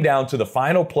 and came down to the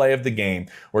final play of the game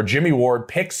where Jimmy Ward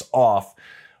picks off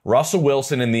Russell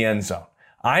Wilson in the end zone.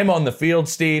 I'm on the field,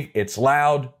 Steve. It's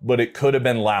loud, but it could have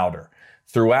been louder.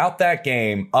 Throughout that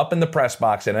game, up in the press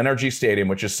box at NRG Stadium,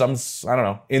 which is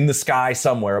in the sky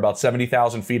somewhere, about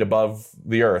 70,000 feet above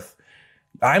the earth,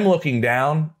 I'm looking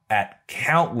down at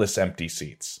countless empty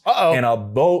seats and a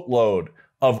boatload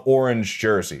of orange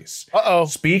jerseys.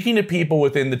 Speaking to people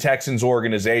within the Texans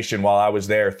organization while I was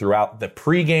there throughout the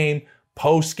pregame,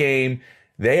 postgame,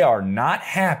 they are not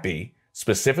happy,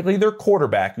 specifically their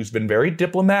quarterback, who's been very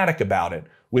diplomatic about it,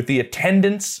 with the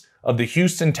attendance of the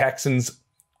Houston Texans.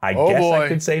 I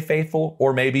could say faithful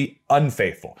or maybe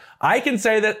unfaithful. I can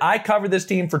say that I covered this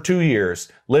team for 2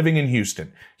 years living in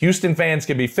Houston. Houston fans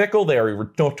can be fickle. They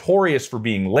are notorious for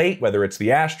being late, whether it's the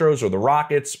Astros or the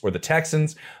Rockets or the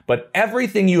Texans. But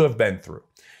everything you have been through,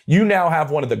 you now have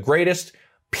one of the greatest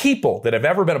people that have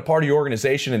ever been a part of your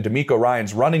organization, and DeMeco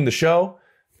Ryans running the show.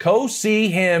 Go see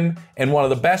him and one of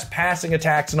the best passing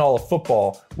attacks in all of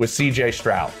football with C.J.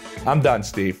 Stroud. I'm done,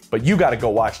 Steve, but you got to go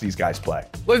watch these guys play.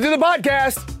 Let's do the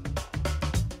podcast.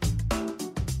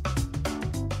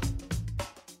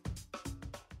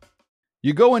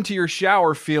 You go into your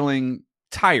shower feeling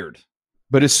tired,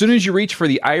 but as soon as you reach for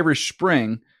the Irish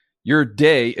Spring, your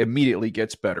day immediately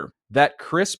gets better. That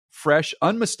crisp, fresh,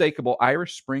 unmistakable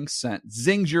Irish Spring scent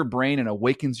zings your brain and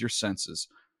awakens your senses.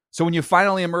 So when you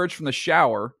finally emerge from the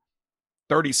shower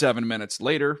 37 minutes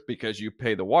later, because you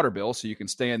pay the water bill so you can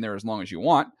stay in there as long as you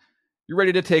want, you're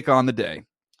ready to take on the day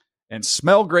and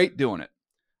smell great doing it.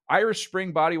 Irish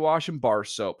Spring Body Wash and Bar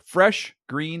Soap. Fresh,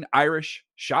 green, Irish.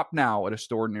 Shop now at a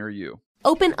store near you.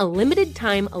 Open a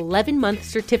limited-time 11-month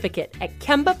certificate at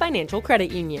Kemba Financial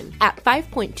Credit Union. At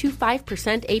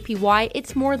 5.25% APY,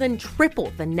 it's more than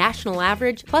triple the national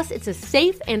average, plus it's a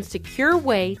safe and secure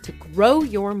way to grow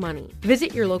your money.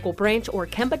 Visit your local branch or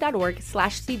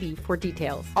kemba.org/CD for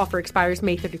details. Offer expires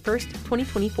May 31st,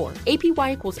 2024.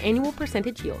 APY equals annual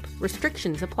percentage yield.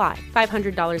 Restrictions apply.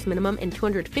 $500 minimum and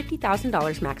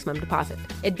 $250,000 maximum deposit.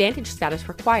 Advantage status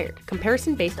required.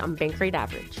 Comparison based on bank rate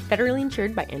average. Federally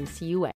insured by NCUA.